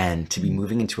 And to be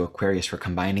moving into Aquarius, we're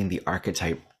combining the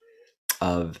archetype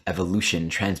of evolution,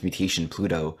 transmutation,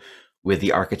 Pluto, with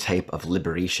the archetype of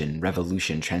liberation,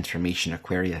 revolution, transformation,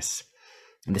 Aquarius.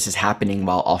 And this is happening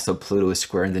while also Pluto is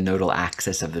squaring the nodal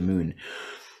axis of the moon.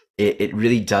 It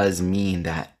really does mean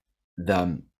that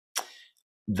the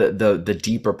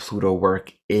deeper Pluto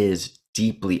work is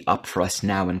deeply up for us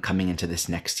now and coming into this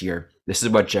next year. This is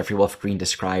what Jeffrey Wolfe Green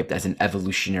described as an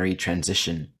evolutionary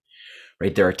transition,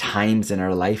 right? There are times in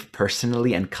our life,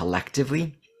 personally and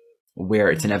collectively,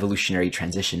 where it's an evolutionary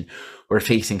transition. We're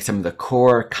facing some of the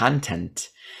core content,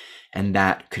 and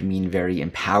that could mean very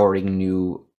empowering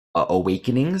new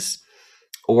awakenings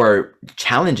or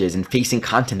challenges and facing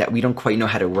content that we don't quite know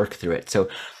how to work through it. So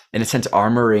in a sense,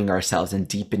 armoring ourselves and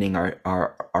deepening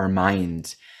our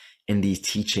minds in these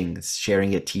teachings,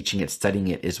 sharing it, teaching it, studying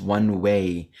it is one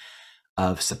way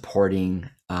of supporting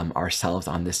ourselves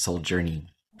on this soul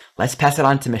journey. Let's pass it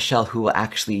on to Michelle, who will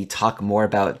actually talk more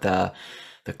about the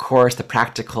course, the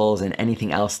practicals, and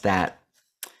anything else that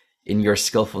in your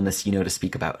skillfulness you know to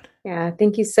speak about. Yeah,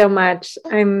 thank you so much.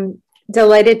 I'm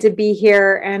delighted to be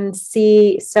here and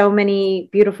see so many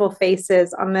beautiful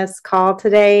faces on this call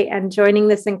today and joining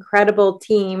this incredible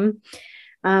team.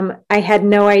 I had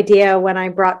no idea when I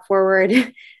brought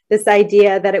forward this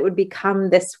idea that it would become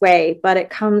this way, but it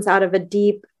comes out of a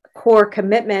deep core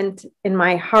commitment in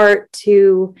my heart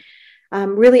to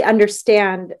really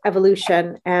understand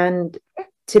evolution and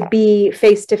to be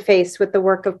face to face with the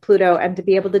work of Pluto and to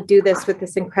be able to do this with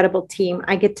this incredible team.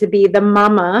 I get to be the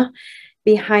mama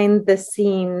behind the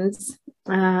scenes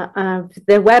of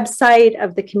the website,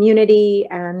 of the community,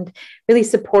 and really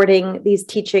supporting these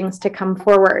teachings to come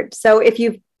forward. So if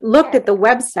you've looked at the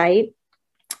website,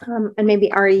 and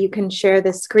maybe Ari, you can share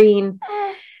the screen,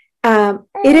 it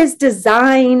is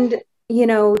designed, you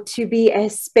know, to be a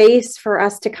space for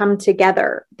us to come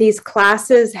together. These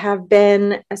classes have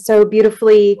been so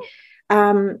beautifully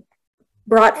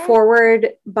brought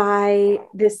forward by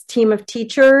this team of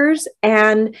teachers.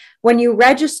 And when you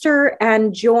register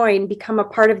and join, become a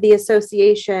part of the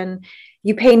association,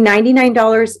 you pay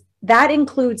 $99. That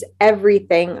includes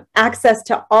everything, access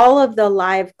to all of the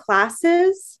live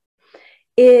classes.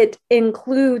 It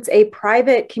includes a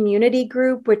private community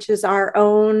group, which is our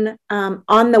own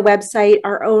on the website,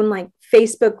 our own like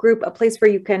Facebook group, a place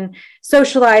where you can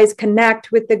socialize,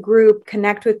 connect with the group,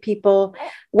 connect with people.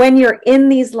 When you're in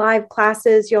these live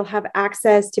classes, you'll have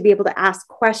access to be able to ask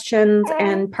questions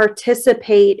and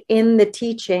participate in the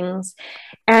teachings.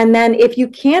 And then if you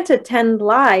can't attend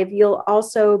live, you'll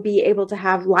also be able to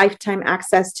have lifetime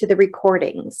access to the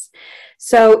recordings.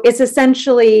 So it's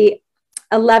essentially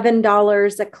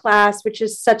 $11 a class, which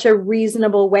is such a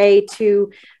reasonable way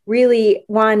to really,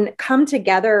 one, come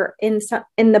together in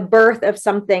the birth of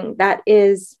something that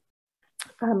is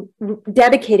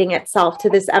dedicating itself to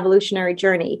this evolutionary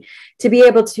journey, to be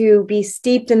able to be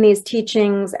steeped in these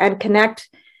teachings and connect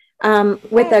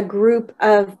with a group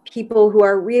of people who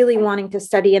are really wanting to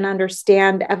study and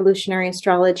understand evolutionary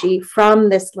astrology from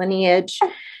this lineage,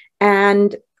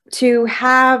 and to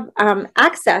have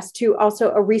access to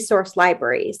also a resource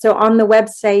library. So on the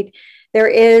website, there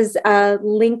is a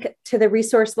link to the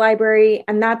resource library,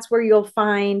 and that's where you'll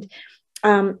find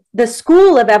the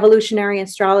School of Evolutionary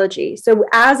Astrology. So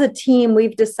as a team,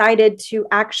 we've decided to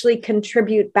actually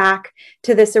contribute back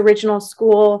to this original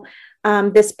school,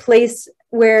 this place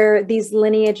where these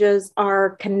lineages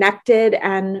are connected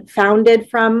and founded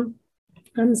from.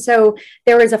 And so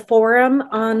there is a forum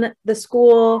on the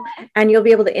school, and you'll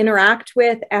be able to interact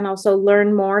with and also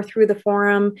learn more through the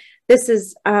forum. This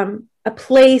is a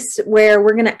place where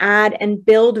we're going to add and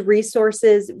build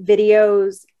resources,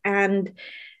 videos, and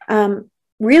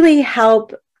really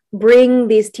help bring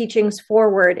these teachings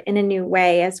forward in a new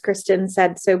way, as Kristin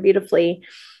said so beautifully.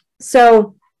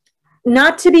 So,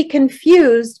 not to be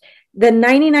confused, the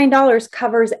 $99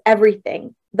 covers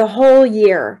everything, the whole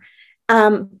year.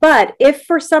 But if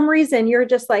for some reason you're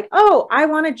just like, oh, I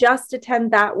want to just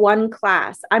attend that one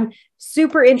class, I'm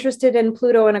super interested in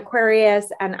Pluto and Aquarius,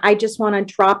 and I just want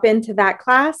to drop into that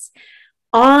class,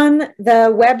 on the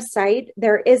website,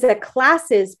 there is a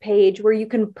classes page where you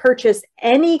can purchase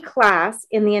any class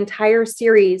in the entire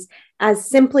series as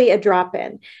simply a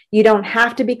drop-in. You don't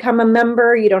have to become a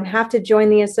member. You don't have to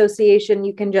join the association.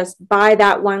 You can just buy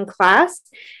that one class,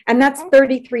 and that's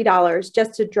 $33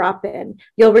 just to drop in.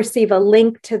 You'll receive a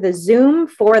link to the Zoom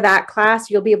for that class.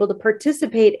 You'll be able to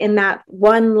participate in that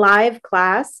one live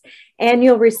class, and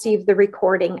you'll receive the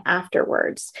recording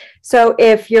afterwards. So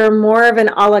if you're more of an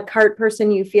a la carte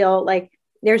person, you feel like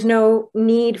there's no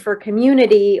need for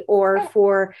community or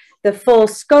for the full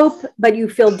scope, but you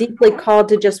feel deeply called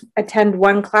to just attend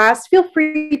one class, feel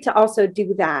free to also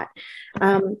do that.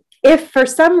 If for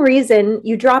some reason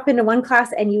you drop into one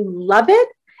class and you love it,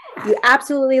 you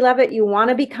absolutely love it, you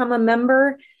want to become a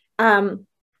member,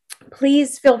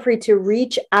 please feel free to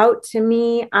reach out to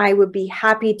me. I would be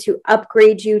happy to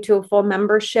upgrade you to a full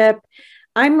membership.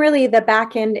 I'm really the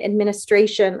back-end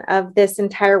administration of this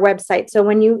entire website. So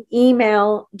when you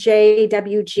email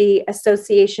JWG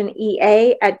Association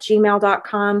EA at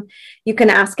gmail.com, you can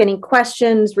ask any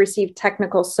questions, receive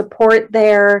technical support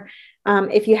there.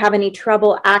 If you have any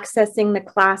trouble accessing the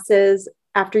classes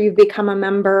after you've become a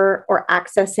member or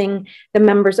accessing the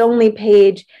members only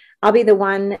page, I'll be the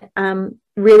one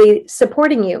really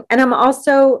supporting you. And I'm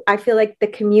also, I feel like, the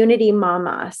community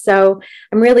mama. So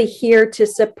I'm really here to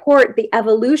support the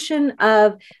evolution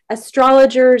of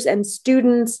astrologers and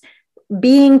students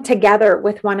being together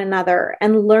with one another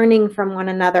and learning from one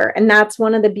another. And that's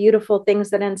one of the beautiful things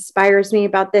that inspires me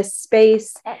about this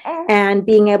space and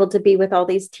being able to be with all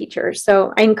these teachers.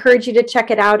 So I encourage you to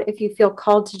check it out. If you feel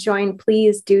called to join,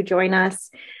 please do join us.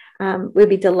 We'd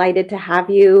be delighted to have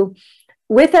you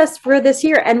with us for this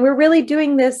year. And we're really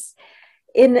doing this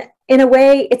in a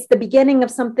way, it's the beginning of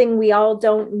something we all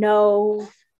don't know,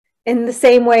 in the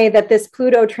same way that this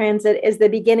Pluto transit is the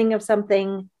beginning of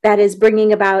something that is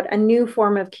bringing about a new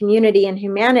form of community and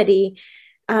humanity.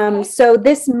 So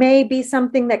this may be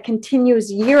something that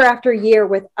continues year after year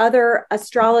with other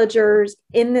astrologers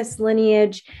in this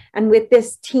lineage and with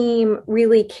this team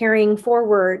really carrying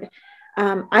forward.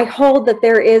 I hold that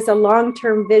there is a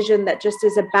long-term vision that just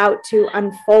is about to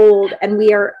unfold, and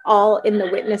we are all in the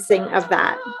witnessing of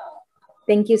that.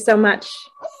 Thank you so much.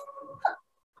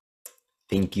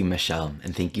 Thank you, Michelle,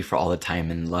 and thank you for all the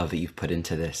time and love that you've put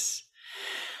into this.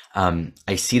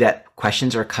 I see that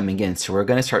questions are coming in, so we're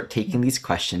going to start taking these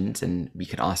questions, and you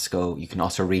can also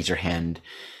raise your hand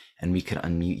and we can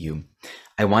unmute you.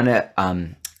 I want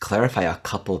to clarify a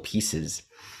couple pieces.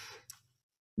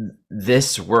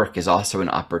 This work is also an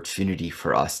opportunity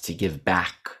for us to give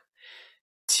back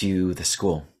to the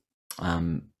school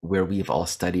where we've all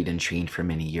studied and trained for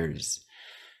many years.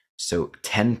 So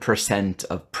 10%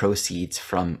 of proceeds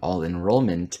from all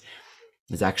enrollment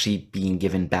is actually being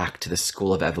given back to the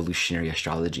School of Evolutionary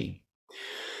Astrology.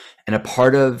 And a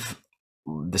part of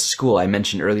the school, I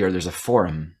mentioned earlier, there's a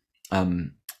forum.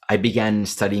 I began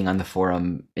studying on the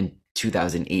forum in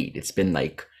 2008. It's been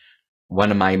like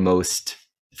one of my most,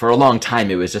 for a long time,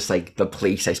 it was just like the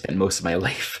place I spent most of my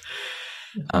life.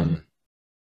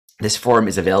 This forum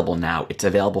is available now. It's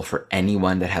available for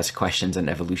anyone that has questions on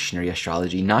evolutionary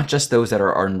astrology, not just those that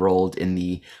are enrolled in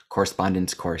the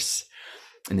correspondence course,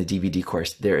 in the DVD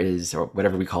course. There is, or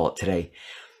whatever we call it today.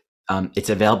 It's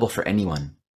available for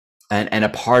anyone. And a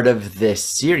part of this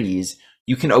series,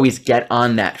 you can always get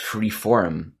on that free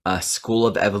forum,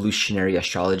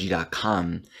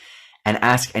 schoolofevolutionaryastrology.com, and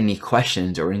ask any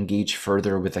questions or engage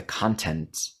further with the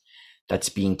content that's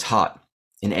being taught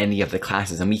in any of the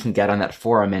classes, and we can get on that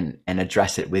forum and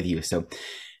address it with you. So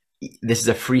this is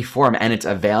a free forum and it's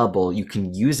available. You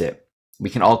can use it.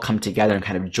 We can all come together and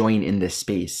kind of join in this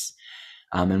space,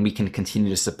 and we can continue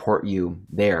to support you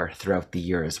there throughout the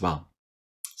year as well.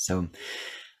 So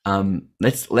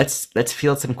let's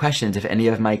field some questions. If any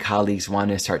of my colleagues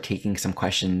want to start taking some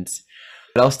questions.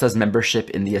 What else does membership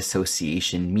in the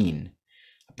association mean,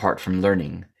 apart from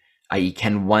learning? I.e.,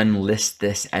 can one list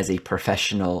this as a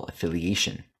professional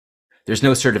affiliation? There's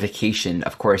no certification.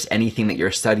 Of course, anything that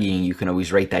you're studying, you can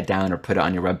always write that down or put it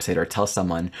on your website or tell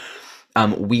someone.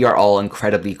 We are all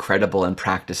incredibly credible and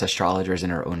practiced astrologers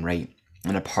in our own right.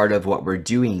 And a part of what we're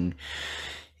doing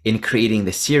in creating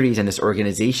the series and this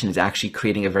organization is actually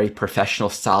creating a very professional,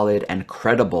 solid, and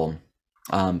credible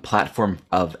platform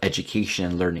of education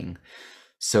and learning.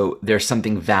 So there's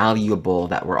something valuable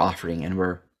that we're offering, and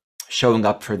we're showing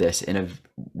up for this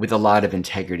with a lot of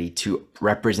integrity to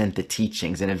represent the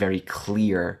teachings in a very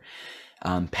clear,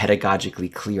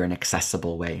 pedagogically clear and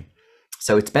accessible way.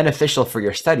 So it's beneficial for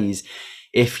your studies.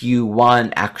 If you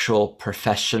want actual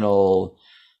professional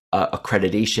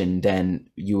accreditation,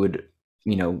 then you would,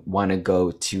 want to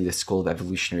go to the School of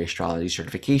Evolutionary Astrology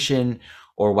certification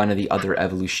or one of the other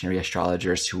evolutionary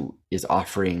astrologers who is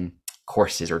offering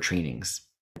courses or trainings.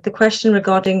 The question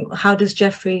regarding how does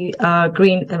Jeffrey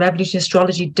Green of Evolutionary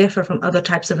Astrology differ from other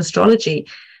types of astrology?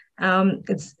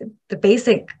 It's the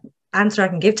basic answer I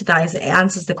can give to that is it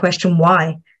answers the question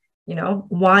why.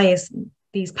 Why is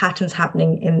these patterns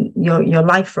happening in your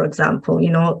life, for example?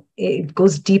 It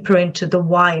goes deeper into the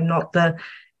why, not the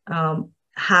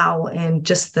how, and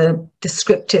just the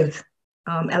descriptive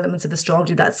elements of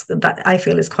astrology that I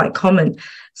feel is quite common.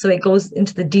 So it goes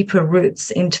into the deeper roots,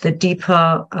 into the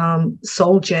deeper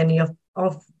soul journey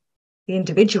of the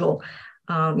individual.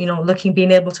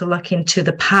 Being able to look into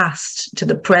the past, to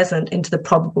the present, into the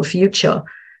probable future.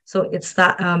 So it's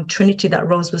that trinity that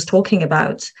Rose was talking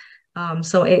about.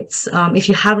 So it's if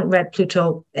you haven't read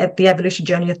Pluto, The Evolution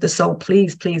Journey of the Soul,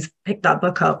 please pick that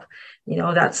book up.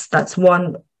 That's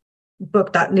one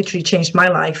book that literally changed my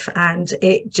life, and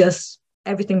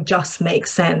everything just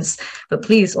makes sense. But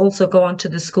please also go onto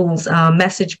the school's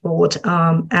message board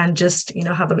and just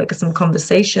have a look at some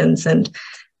conversations, and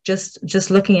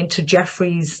just looking into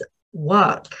Jeffrey's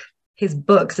work, his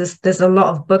books. There's a lot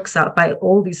of books out by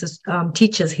all these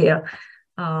teachers here.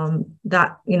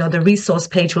 That the resource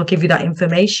page will give you that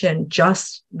information.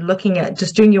 Just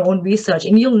doing your own research,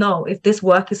 and you'll know if this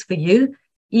work is for you.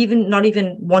 Even not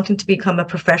even wanting to become a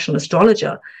professional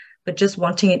astrologer, but just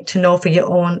wanting it to know for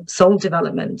your own soul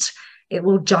development, it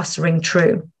will just ring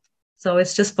true. So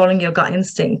it's just following your gut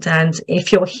instinct. And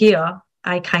if you're here,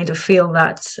 I kind of feel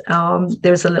that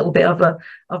there's a little bit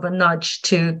of a nudge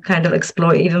to kind of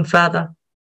explore it even further.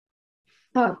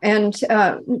 And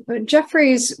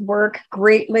Jeffrey's work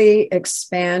greatly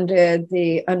expanded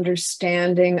the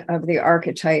understanding of the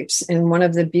archetypes. And one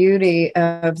of the beauty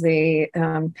of the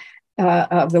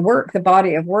work, the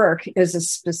body of work, is a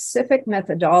specific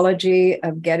methodology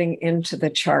of getting into the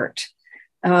chart.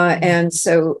 And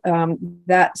so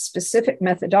that specific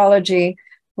methodology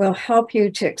will help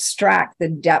you to extract the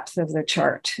depth of the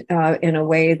chart in a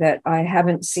way that I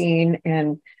haven't seen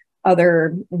in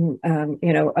other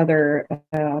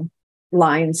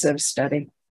lines of study.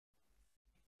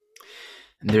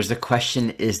 And there's a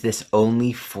question, is this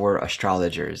only for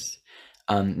astrologers?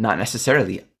 Not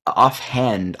necessarily.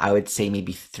 Offhand, I would say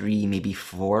maybe 3, maybe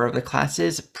 4 of the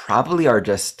classes probably are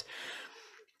just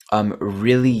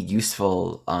really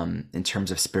useful in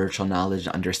terms of spiritual knowledge,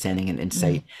 understanding, and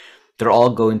insight. They're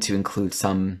all going to include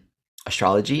some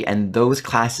astrology, and those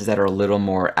classes that are a little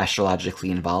more astrologically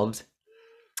involved,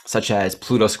 such as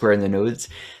Pluto square in the nodes,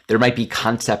 there might be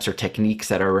concepts or techniques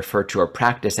that are referred to or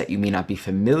practiced that you may not be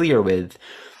familiar with,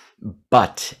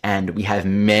 and we have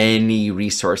many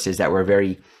resources that were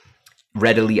very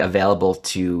readily available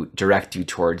to direct you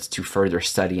towards to further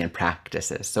study and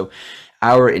practices. So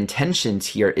our intentions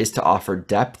here is to offer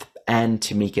depth and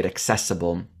to make it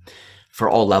accessible for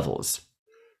all levels.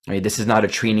 Right? This is not a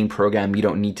training program. You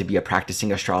don't need to be a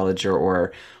practicing astrologer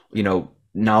or,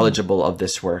 knowledgeable of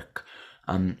this work.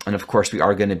 And of course, we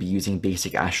are going to be using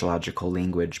basic astrological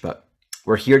language, but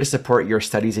we're here to support your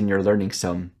studies and your learning.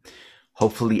 So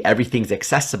hopefully everything's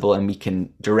accessible and we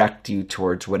can direct you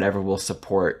towards whatever will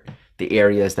support the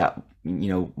areas that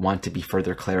want to be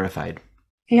further clarified.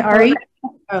 Hey, Ari.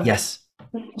 Oh. Yes.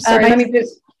 Sorry, let me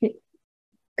just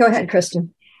go ahead, Kristin.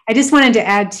 I just wanted to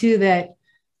add too that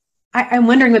I'm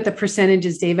wondering what the percentage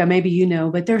is, Deva. Maybe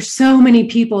but there's so many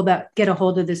people that get a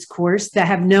hold of this course that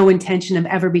have no intention of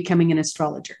ever becoming an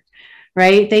astrologer,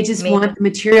 right? They just want the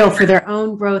material for their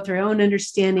own growth, their own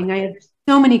understanding. I have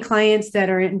so many clients that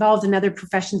are involved in other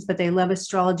professions, but they love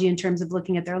astrology in terms of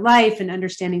looking at their life and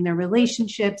understanding their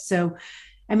relationships. So,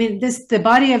 the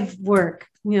body of work,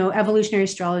 evolutionary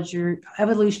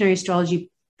astrology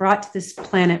brought to this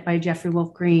planet by Jeffrey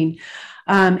Wolfe Green,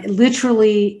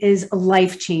 literally is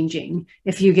life-changing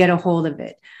if you get a hold of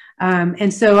it.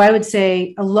 And so I would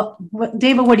say,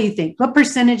 Deva, what do you think? What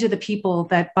percentage of the people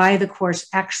that buy the course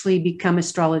actually become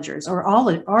astrologers, or all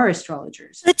are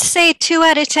astrologers? Let's say 2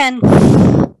 out of 10.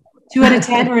 2 out of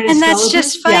 10 are an And astrologer? that's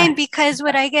just fine, Yeah. because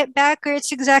what I get back, or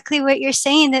it's exactly what you're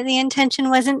saying, that the intention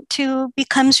wasn't to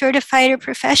become certified or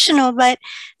professional, but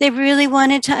they really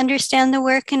wanted to understand the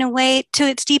work in a way to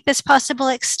its deepest possible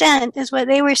extent, is what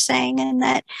they were saying. And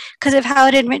that because of how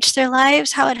it enriched their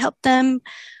lives, how it helped them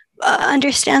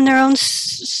understand their own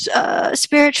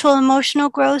spiritual, emotional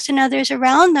growth and others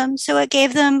around them. So it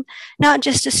gave them not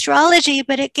just astrology,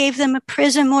 but it gave them a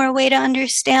prism or a way to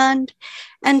understand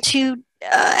and to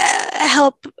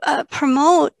help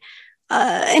promote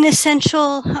an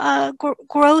essential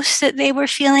growth that they were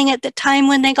feeling at the time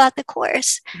when they got the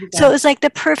course. Okay. So it was like the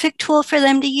perfect tool for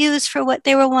them to use for what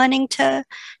they were wanting to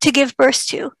give birth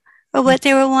to, or what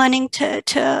they were wanting to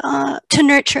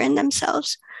nurture in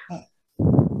themselves.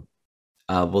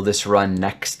 Will this run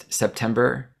next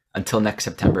September? Until next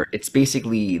September? It's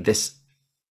basically this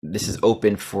is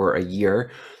open for a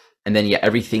year, and then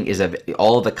everything is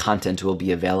all the content will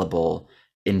be available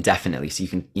indefinitely. So you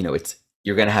can,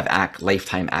 you're going to have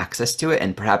lifetime access to it,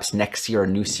 and perhaps next year a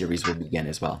new series will begin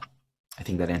as well. I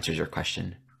think that answers your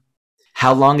question.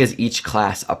 How long is each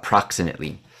class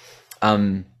approximately?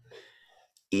 I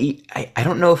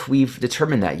don't know if we've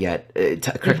determined that yet.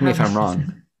 Correct me if I'm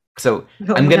wrong. So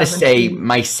no, I'm going to say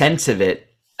my sense of it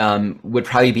would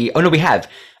probably be, we have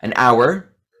an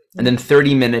hour and then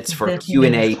 30 minutes for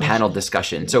Q&A panel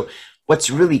discussion. So what's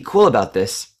really cool about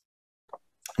this,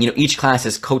 each class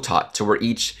is co-taught. So we're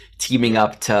each teaming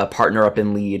up to partner up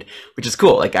and lead, which is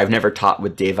cool. Like I've never taught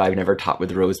with Deva, I've never taught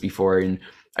with Rose before, and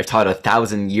I've taught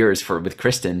 1,000 years with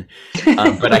Kristin,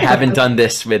 but I haven't done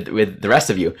this with the rest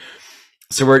of you.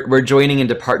 So we're joining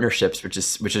into partnerships, which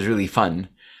is really fun.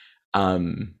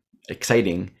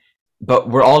 Exciting, but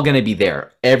we're all going to be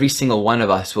there. Every single one of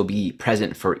us will be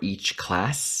present for each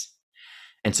class.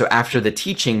 And so after the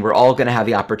teaching, we're all going to have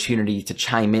the opportunity to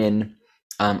chime in,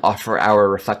 offer our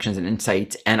reflections and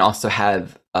insights, and also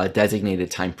have a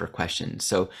designated time for questions.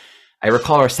 So I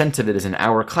recall our sense of it as an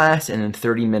hour class, and in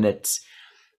 30 minutes,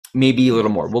 maybe a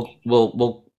little more.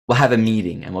 We'll have a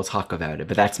meeting and we'll talk about it,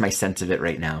 but that's my sense of it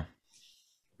right now.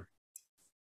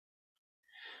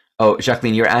 Oh,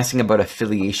 Jacqueline, you're asking about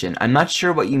affiliation. I'm not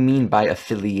sure what you mean by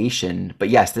affiliation, but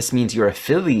yes, this means you're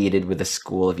affiliated with a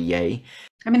school of EA.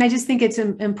 I mean, I just think it's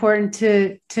important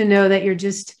to know that you're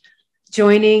just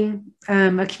joining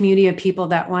a community of people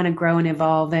that want to grow and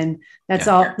evolve. And that's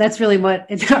all, that's really what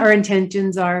our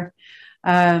intentions are,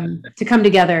 to come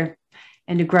together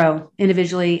and to grow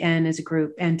individually and as a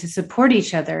group, and to support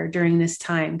each other during this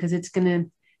time, because it's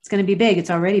going to be big. It's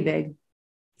already big.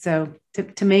 So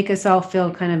to make us all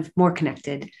feel kind of more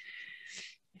connected.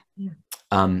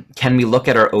 Can we look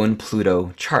at our own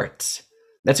Pluto charts?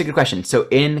 That's a good question. So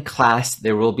in class,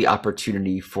 there will be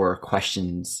opportunity for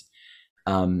questions.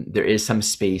 There is some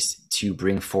space to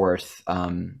bring forth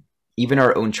even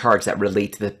our own charts that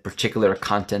relate to the particular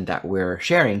content that we're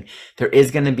sharing. There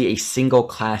is going to be a single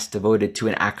class devoted to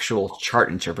an actual chart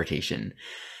interpretation.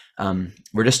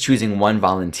 We're just choosing one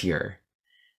volunteer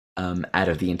out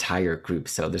of the entire group.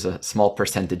 So there's a small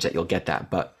percentage that you'll get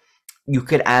that, but you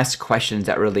could ask questions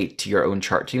that relate to your own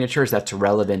chart signatures that's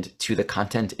relevant to the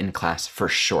content in class for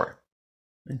sure.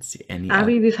 Let's see.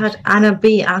 Abby, we've had Anna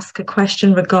B ask a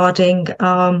question regarding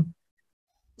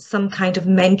some kind of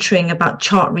mentoring about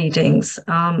chart readings.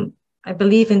 I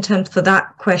believe in terms for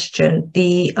that question,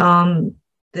 the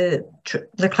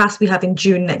class we have in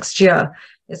June next year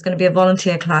is going to be a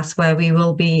volunteer class where we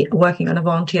will be working on a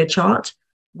volunteer chart,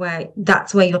 where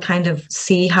that's where you'll kind of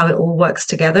see how it all works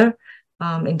together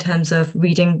in terms of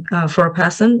reading for a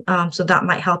person. So that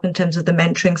might help in terms of the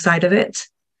mentoring side of it.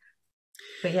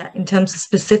 But yeah, in terms of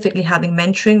specifically having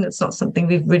mentoring, that's not something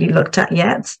we've really looked at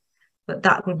yet, but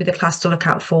that would be the class to look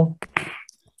out for.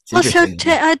 Also, to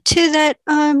add to that,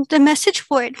 the message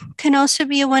board can also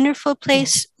be a wonderful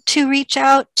place to reach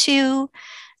out to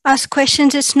ask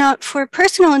questions. It's not for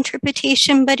personal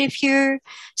interpretation, but if you're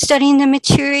studying the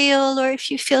material or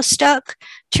if you feel stuck,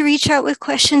 to reach out with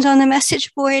questions on the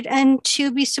message board and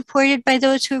to be supported by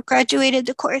those who have graduated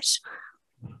the course.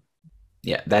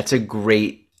 Yeah, that's a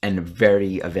great and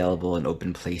very available and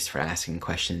open place for asking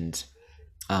questions.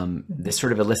 This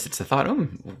sort of elicits the thought,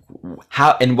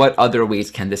 how and what other ways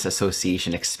can this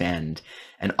association expand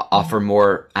and offer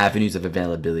more avenues of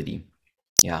availability?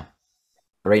 Yeah.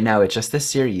 Right now, it's just this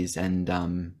series, and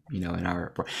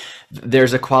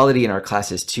there's a quality in our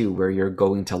classes too, where you're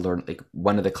going to learn. Like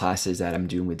one of the classes that I'm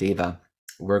doing with Deva,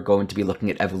 we're going to be looking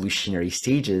at evolutionary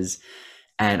stages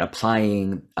and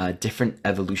applying different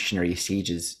evolutionary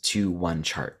stages to one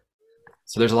chart.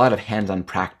 So there's a lot of hands-on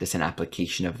practice and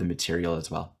application of the material as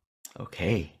well.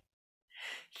 Okay.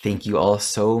 Thank you all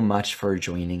so much for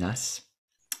joining us.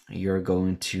 You're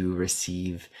going to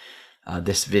receive,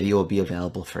 this video will be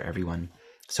available for everyone.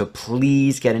 So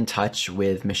please get in touch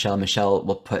with Michelle. Michelle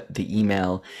will put the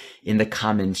email in the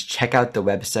comments. Check out the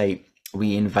website.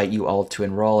 We invite you all to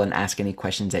enroll and ask any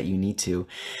questions that you need to.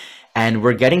 And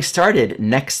we're getting started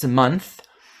next month,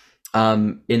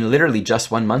 in literally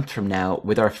just 1 month from now,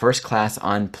 with our first class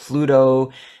on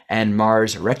Pluto and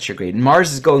Mars retrograde.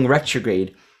 Mars is going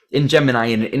retrograde in Gemini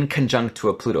and in conjunct to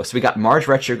a Pluto. So we got Mars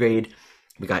retrograde,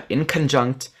 we got in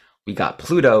conjunct, we got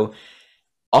Pluto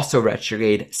also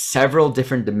retrograde, several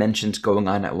different dimensions going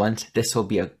on at once. This will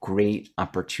be a great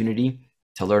opportunity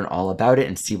to learn all about it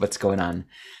and see what's going on.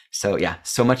 So yeah,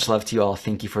 so much love to you all.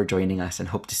 Thank you for joining us and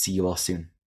hope to see you all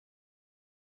soon.